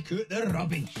to take out the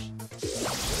rubbish.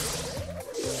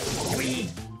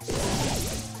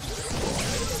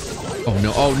 Oh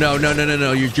no, oh no, no, no, no,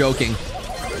 no, you're joking.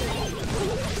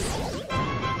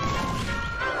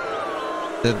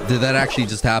 Did that actually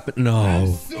just happen?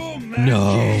 No.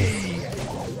 No.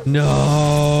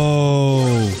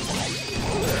 No.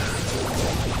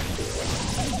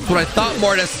 That's what I thought,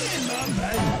 Mortis.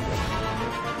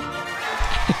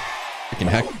 Freaking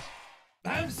heck.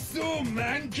 I'm so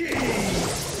manky.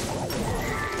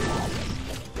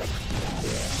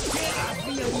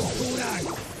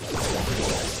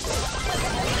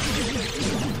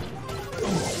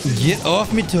 Get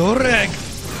off me, you Kurag. Get off me, Torek.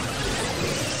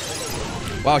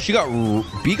 Wow,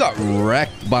 B got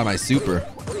wrecked by my super.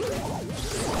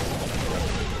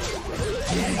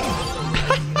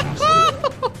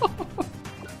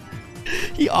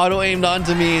 He auto-aimed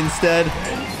onto me instead.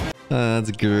 That's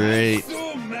great.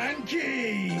 So manky.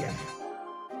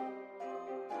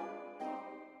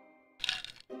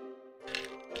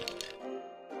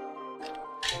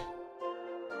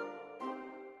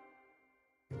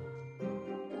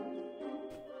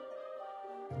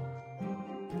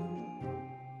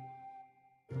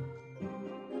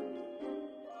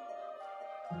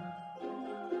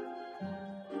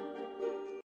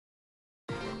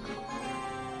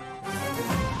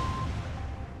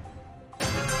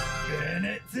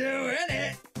 Doing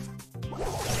it.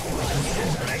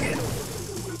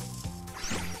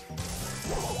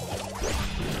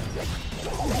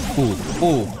 Ooh,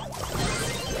 ooh.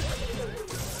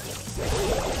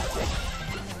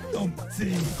 I'm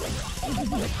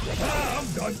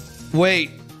done.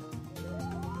 Wait.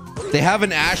 They have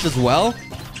an Ash as well?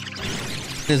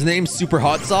 His name's Super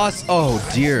Hot Sauce? Oh,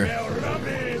 dear. Smell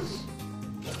rubbish.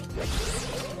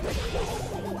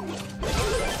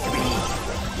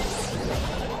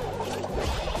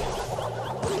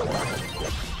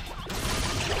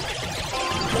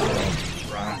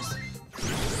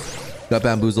 Got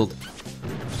bamboozled.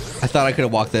 I thought I could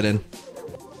have walked that in.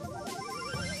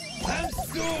 I'm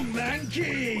so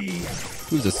manky.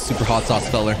 Who's a Super Hot Sauce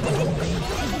feller?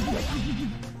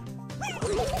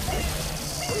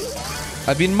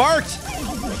 I've been marked!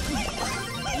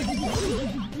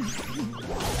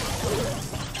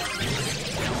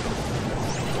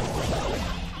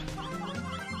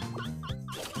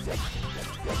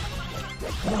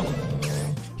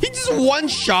 He just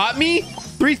one-shot me?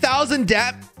 3,000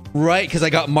 dap? Right, because I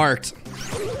got marked.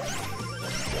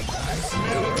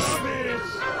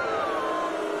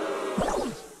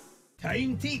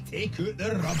 Time to take out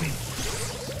the rubbish.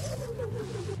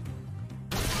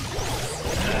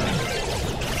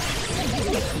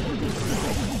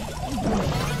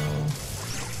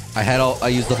 I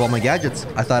used up all my gadgets.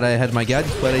 I thought I had my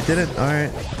gadgets, but I didn't. All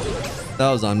right.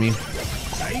 That was on me.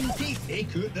 Time to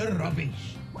take out the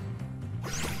rubbish.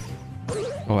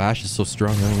 Oh, Ash is so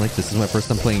strong. I don't like this. This is my first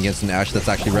time playing against an Ash that's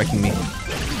actually wrecking me.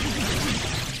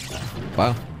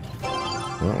 Wow.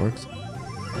 Well, that works.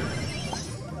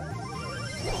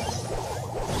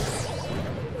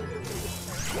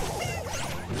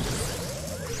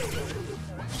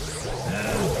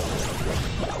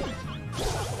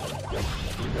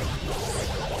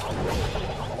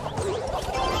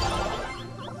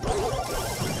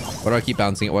 Why do I keep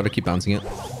bouncing it? Why do I keep bouncing it?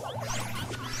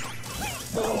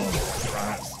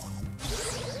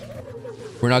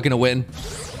 We're not gonna win.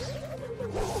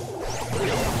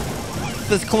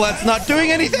 This Colette's not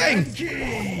doing anything!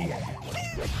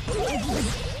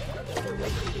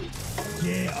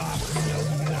 Get off me, you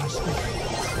rascal.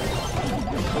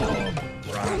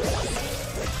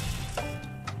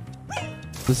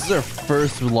 This is our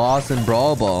first loss in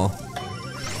Brawl Ball.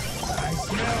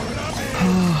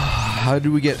 How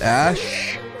do we get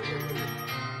Ash?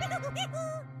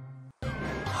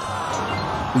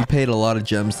 We paid a lot of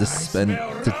gems to spend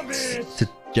to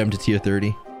gem to tier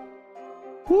 30.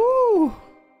 Woo!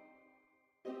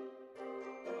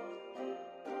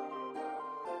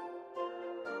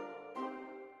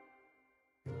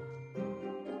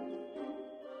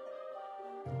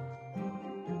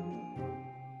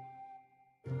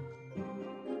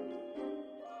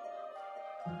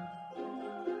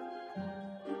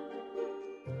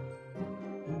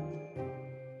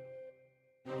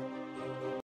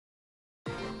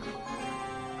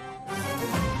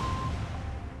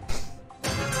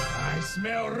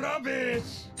 Smell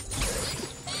rubbish.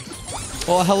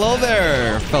 Well, hello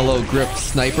there, fellow grip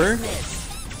sniper.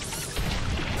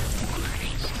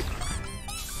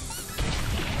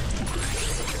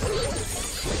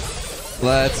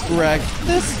 Let's wreck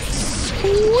this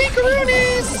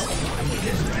squeakeroonies.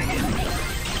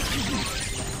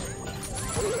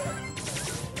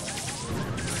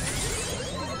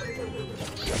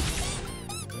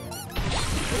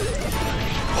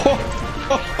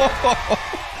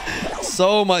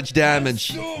 So much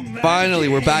damage. Finally,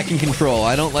 we're back in control.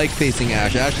 I don't like facing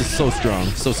Ash. Ash is so strong.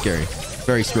 So scary.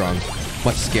 Very strong.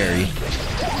 Much scary.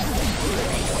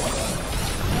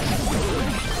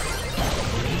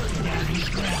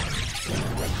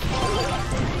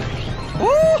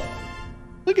 Woo!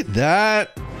 Look at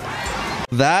that.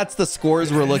 That's the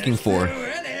scores we're looking for.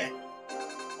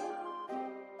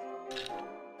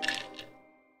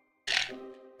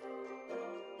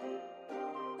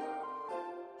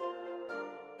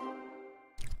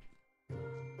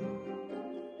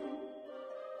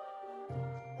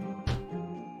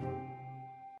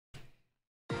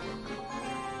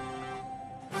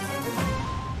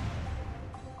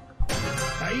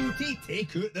 Time to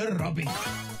take out the rubbish.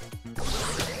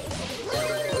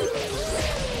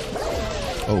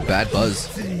 Oh, bad buzz.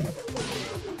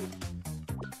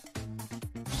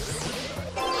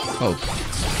 Oh,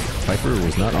 Piper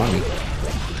was not on me.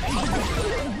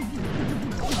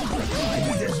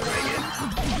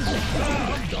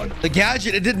 The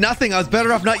gadget, it did nothing. I was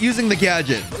better off not using the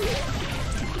gadget.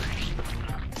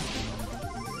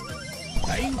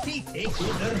 Time to take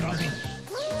out the rubbish.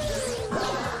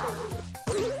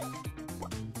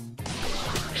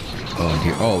 Oh,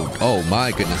 dear. Oh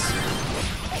my goodness.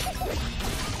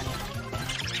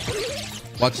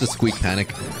 Watch the squeak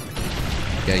panic.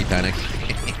 Yeah, he panicked.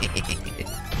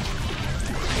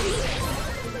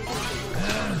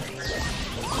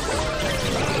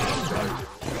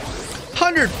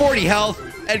 140 health.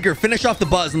 Edgar, finish off the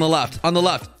buzz on the left. On the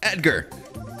left. Edgar.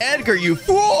 Edgar, you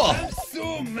fool! I'm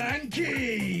so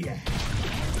manky.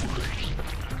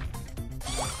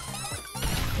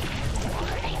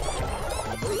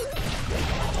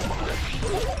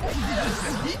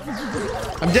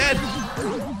 I'm dead.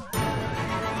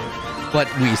 But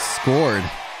we scored.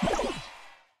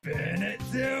 Bennett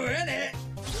doing it.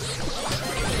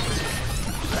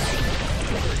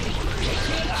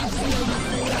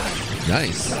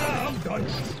 Nice. I'm done.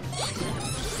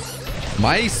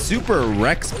 My super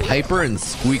Rex Piper and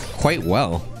Squeak quite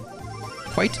well.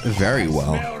 Quite very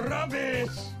well. Smell rubbish.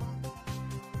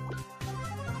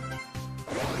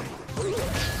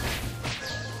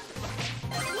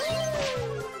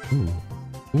 Ooh.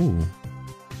 Ooh.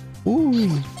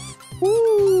 Ooh. Ooh.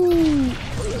 Ooh.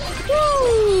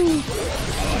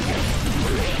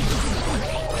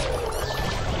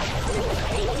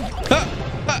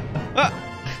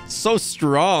 So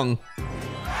strong.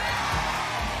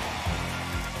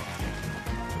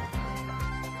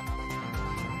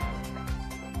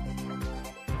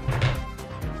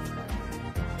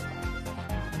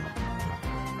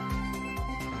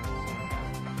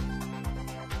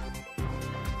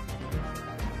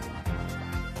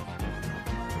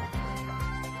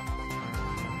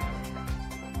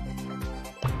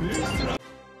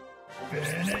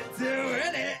 Bennett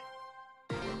doing it.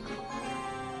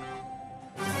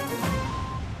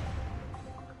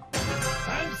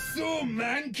 I'm so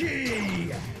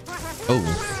manky. Oh,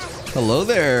 hello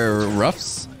there,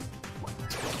 Ruffs.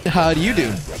 How do you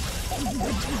do?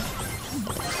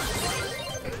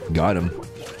 Got him.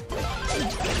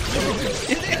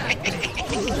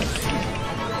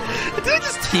 Did I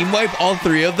just team wipe all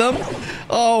three of them?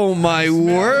 Oh my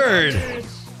word.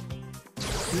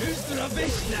 Who's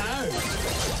rubbish now?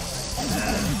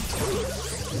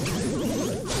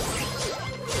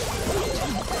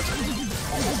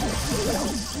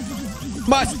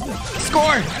 Must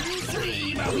score.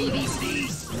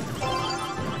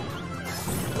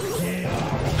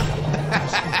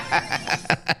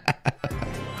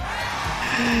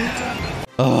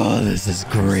 Oh, this is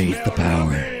great. The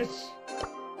power.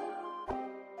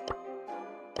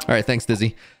 All right, thanks,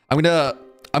 Dizzy. I'm gonna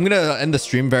end the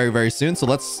stream very soon. So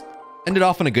let's end it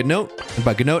off on a good note. And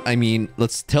by good note, I mean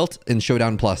let's tilt in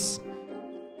Showdown Plus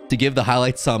to give the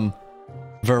highlights some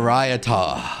variety.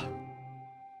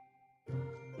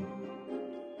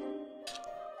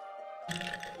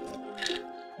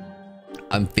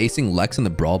 I'm facing Lex in the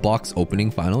Brawl Box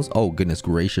opening finals. Oh, goodness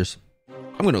gracious.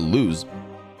 I'm going to lose.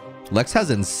 Lex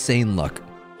has insane luck.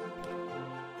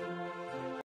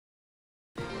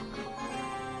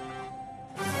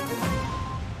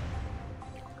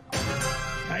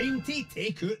 Time to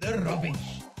take out the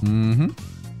rubbish. Mm-hmm.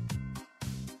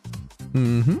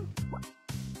 Mm-hmm.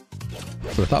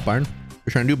 That's what I thought, Byron. What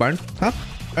you trying to do, Byron? Huh?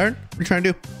 Byron? What you trying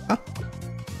to do? Huh?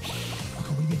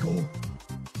 Where you go?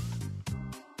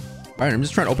 Byron, I'm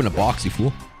just trying to open a box, you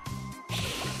fool.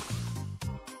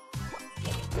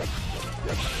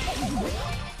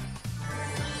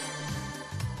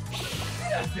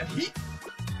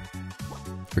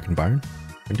 Freaking Byron.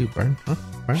 What you do, Byron? Huh?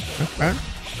 Byron? Huh? Byron?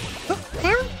 Huh?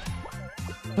 Byron?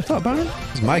 I thought Byron.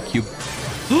 It's my cube.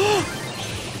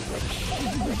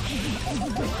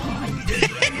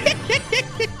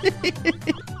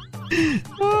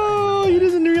 Oh, he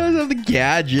doesn't realize I have the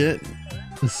gadget.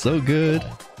 It's so good.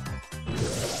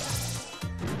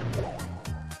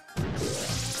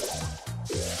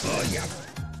 Oh, yeah.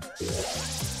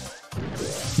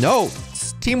 No,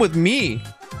 team with me.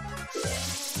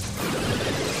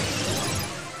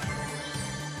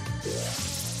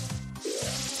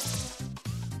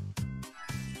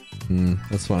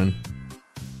 That's fine.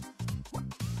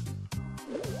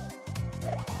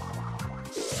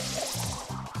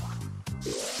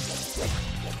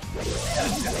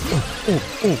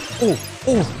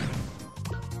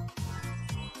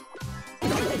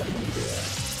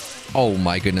 Oh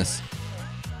my goodness.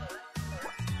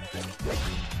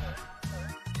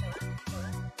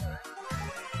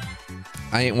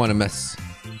 I ain't want to mess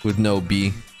with no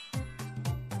B.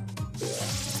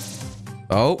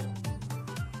 Oh.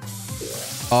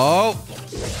 Oh.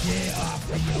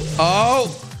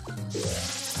 Oh.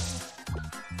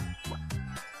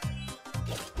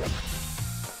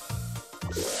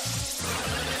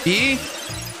 B?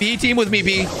 B team with me,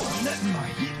 B.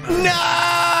 No!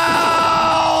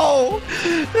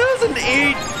 That was an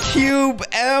 8 cube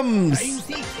M's. Time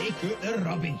to take out the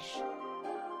rubbish.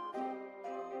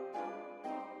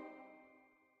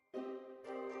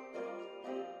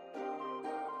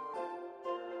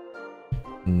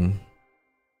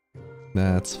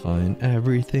 That's fine.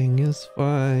 Everything is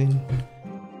fine.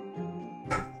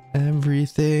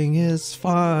 Everything is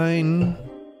fine.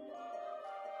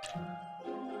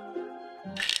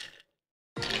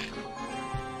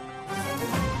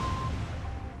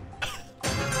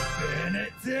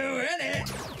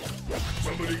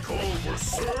 Somebody call for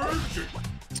surgeon.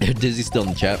 Dizzy's still in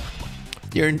the chat.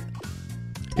 You're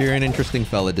an interesting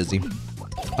fella, Dizzy.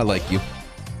 I like you.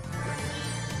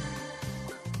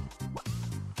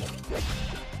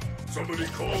 Somebody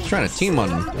call. He's trying to team on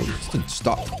him.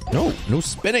 Stop. No, no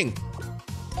spinning.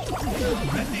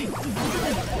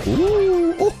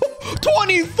 Ooh,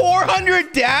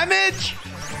 2,400 damage.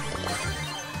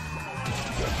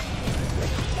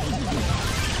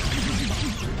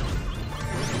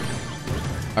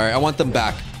 All right, I want them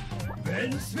back.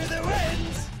 Vince for the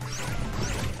wins.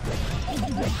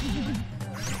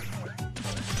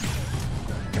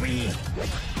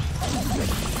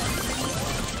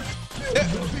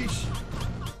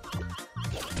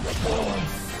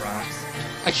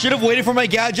 I should have waited for my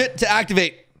gadget to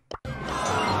activate.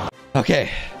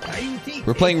 Okay.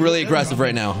 We're playing really aggressive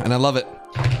right now, and I love it.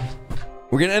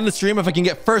 We're gonna end the stream if I can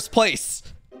get first place.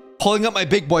 Pulling up my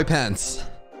big boy pants.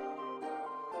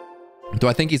 Do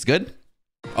I think he's good?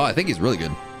 Oh, I think he's really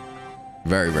good.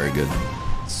 Very, very good.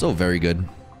 So very good.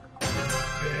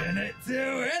 In it to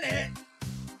win it.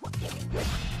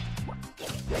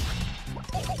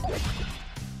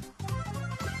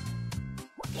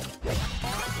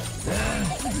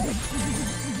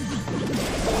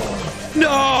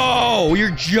 No,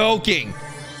 you're joking.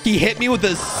 He hit me with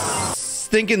a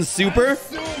stinking super.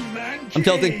 I'm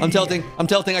tilting. I'm tilting. I'm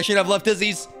tilting. I should have left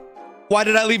Dizzy's. Why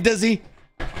did I leave Dizzy?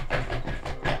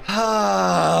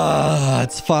 Ah,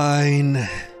 it's fine.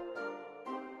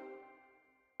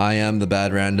 I am the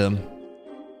bad random.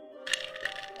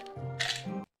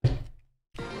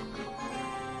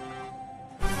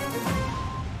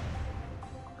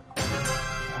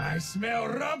 I smell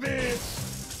rubbish.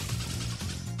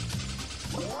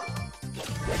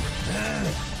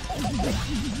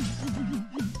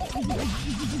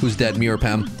 Who's dead, me or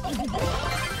Pam?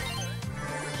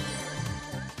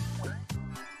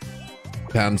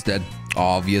 Pam's dead,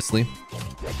 obviously.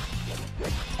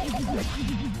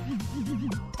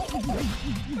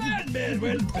 Batman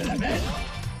win for the men.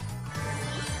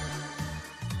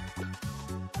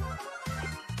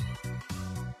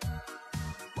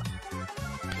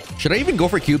 Should I even go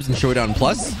for cubes in Showdown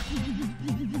Plus?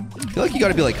 I feel like you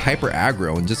gotta be like hyper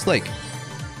aggro and just like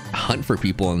hunt for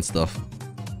people and stuff.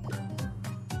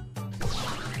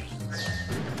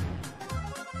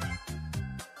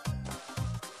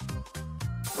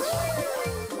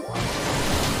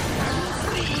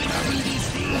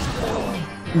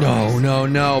 No, no,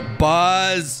 no.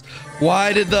 Buzz!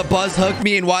 Why did the Buzz hook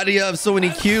me and why do you have so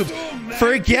many cubes?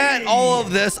 Forget all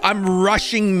of this. I'm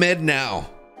rushing mid now.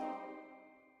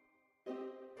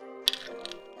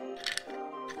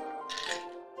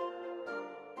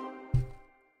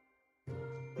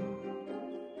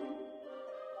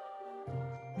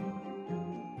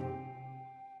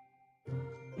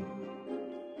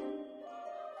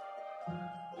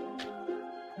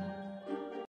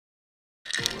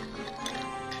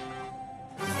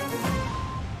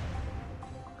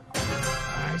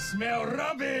 I smell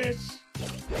rubbish.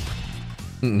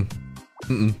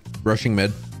 Rushing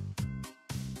mid.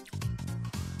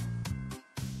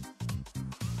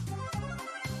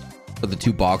 For the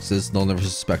 2 boxes, they'll never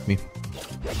suspect me.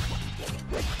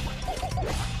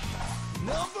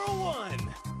 Number 1.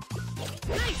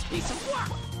 Nice piece of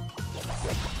work.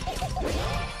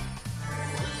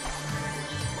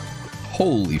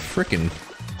 Holy frickin'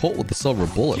 Colt with the silver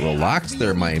bullet. Relax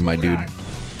there, my dude.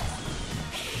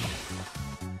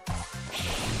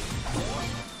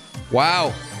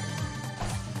 Wow.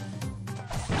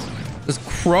 This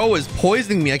crow is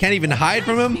poisoning me. I can't even hide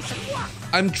from him.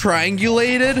 I'm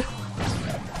triangulated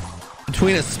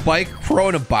between a Spike, Crow,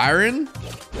 and a Byron.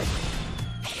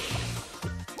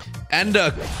 And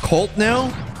a Colt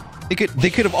now. They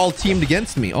could have all teamed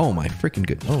against me. Oh my freaking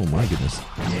good. Oh my goodness.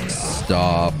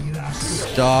 Stop.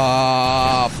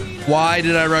 Stop. Why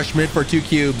did I rush mid for 2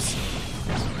 cubes?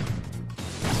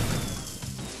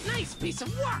 Nice piece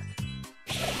of work.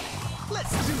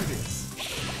 Let's do this.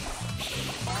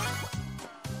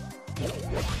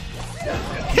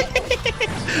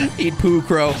 Eat poo,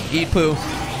 Crow. Eat poo.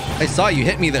 I saw you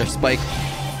hit me there, Spike.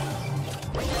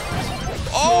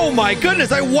 Oh my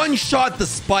goodness, I one-shot the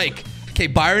Spike. Okay,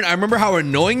 Byron, I remember how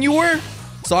annoying you were,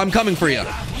 so I'm coming for you.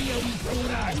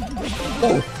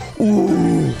 Oh,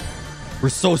 ooh. We're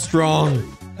so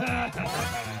strong.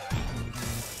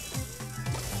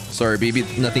 Sorry, baby,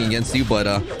 nothing against you, but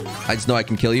I just know I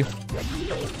can kill you.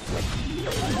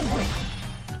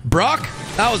 Brock,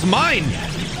 that was mine.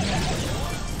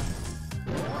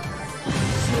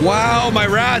 Wow, my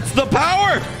rats, the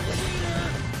power!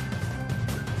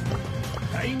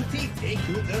 Time to take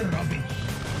out the rubbish.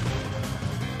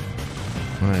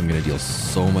 I'm gonna deal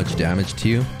so much damage to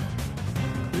you.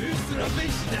 Who's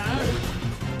rubbish now?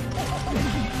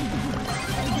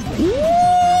 Ooh,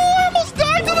 I almost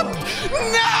died to the...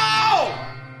 No!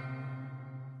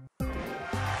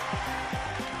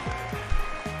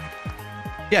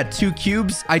 Yeah, 2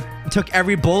 cubes. I took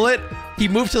every bullet. He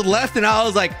moved to the left, and I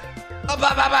was like,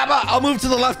 I'll move to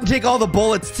the left and take all the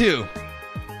bullets too.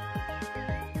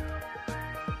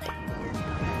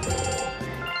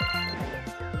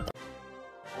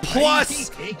 Plus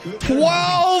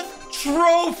 12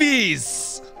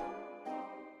 trophies.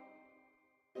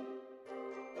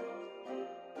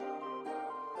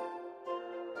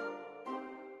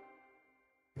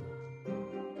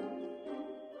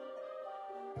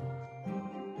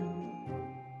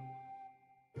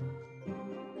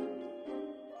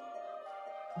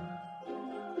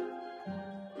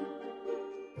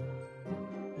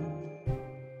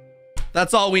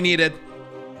 That's all we needed.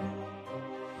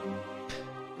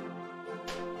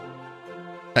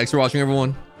 Thanks for watching,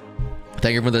 everyone.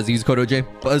 Thank you everyone that's used code OJ.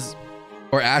 Buzz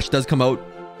or Ash does come out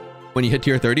when you hit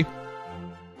tier 30.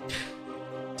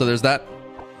 So there's that. If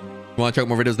you want to check out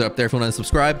more videos, they're up there. If you want to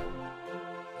subscribe,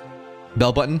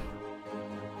 bell button.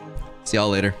 See y'all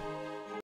later.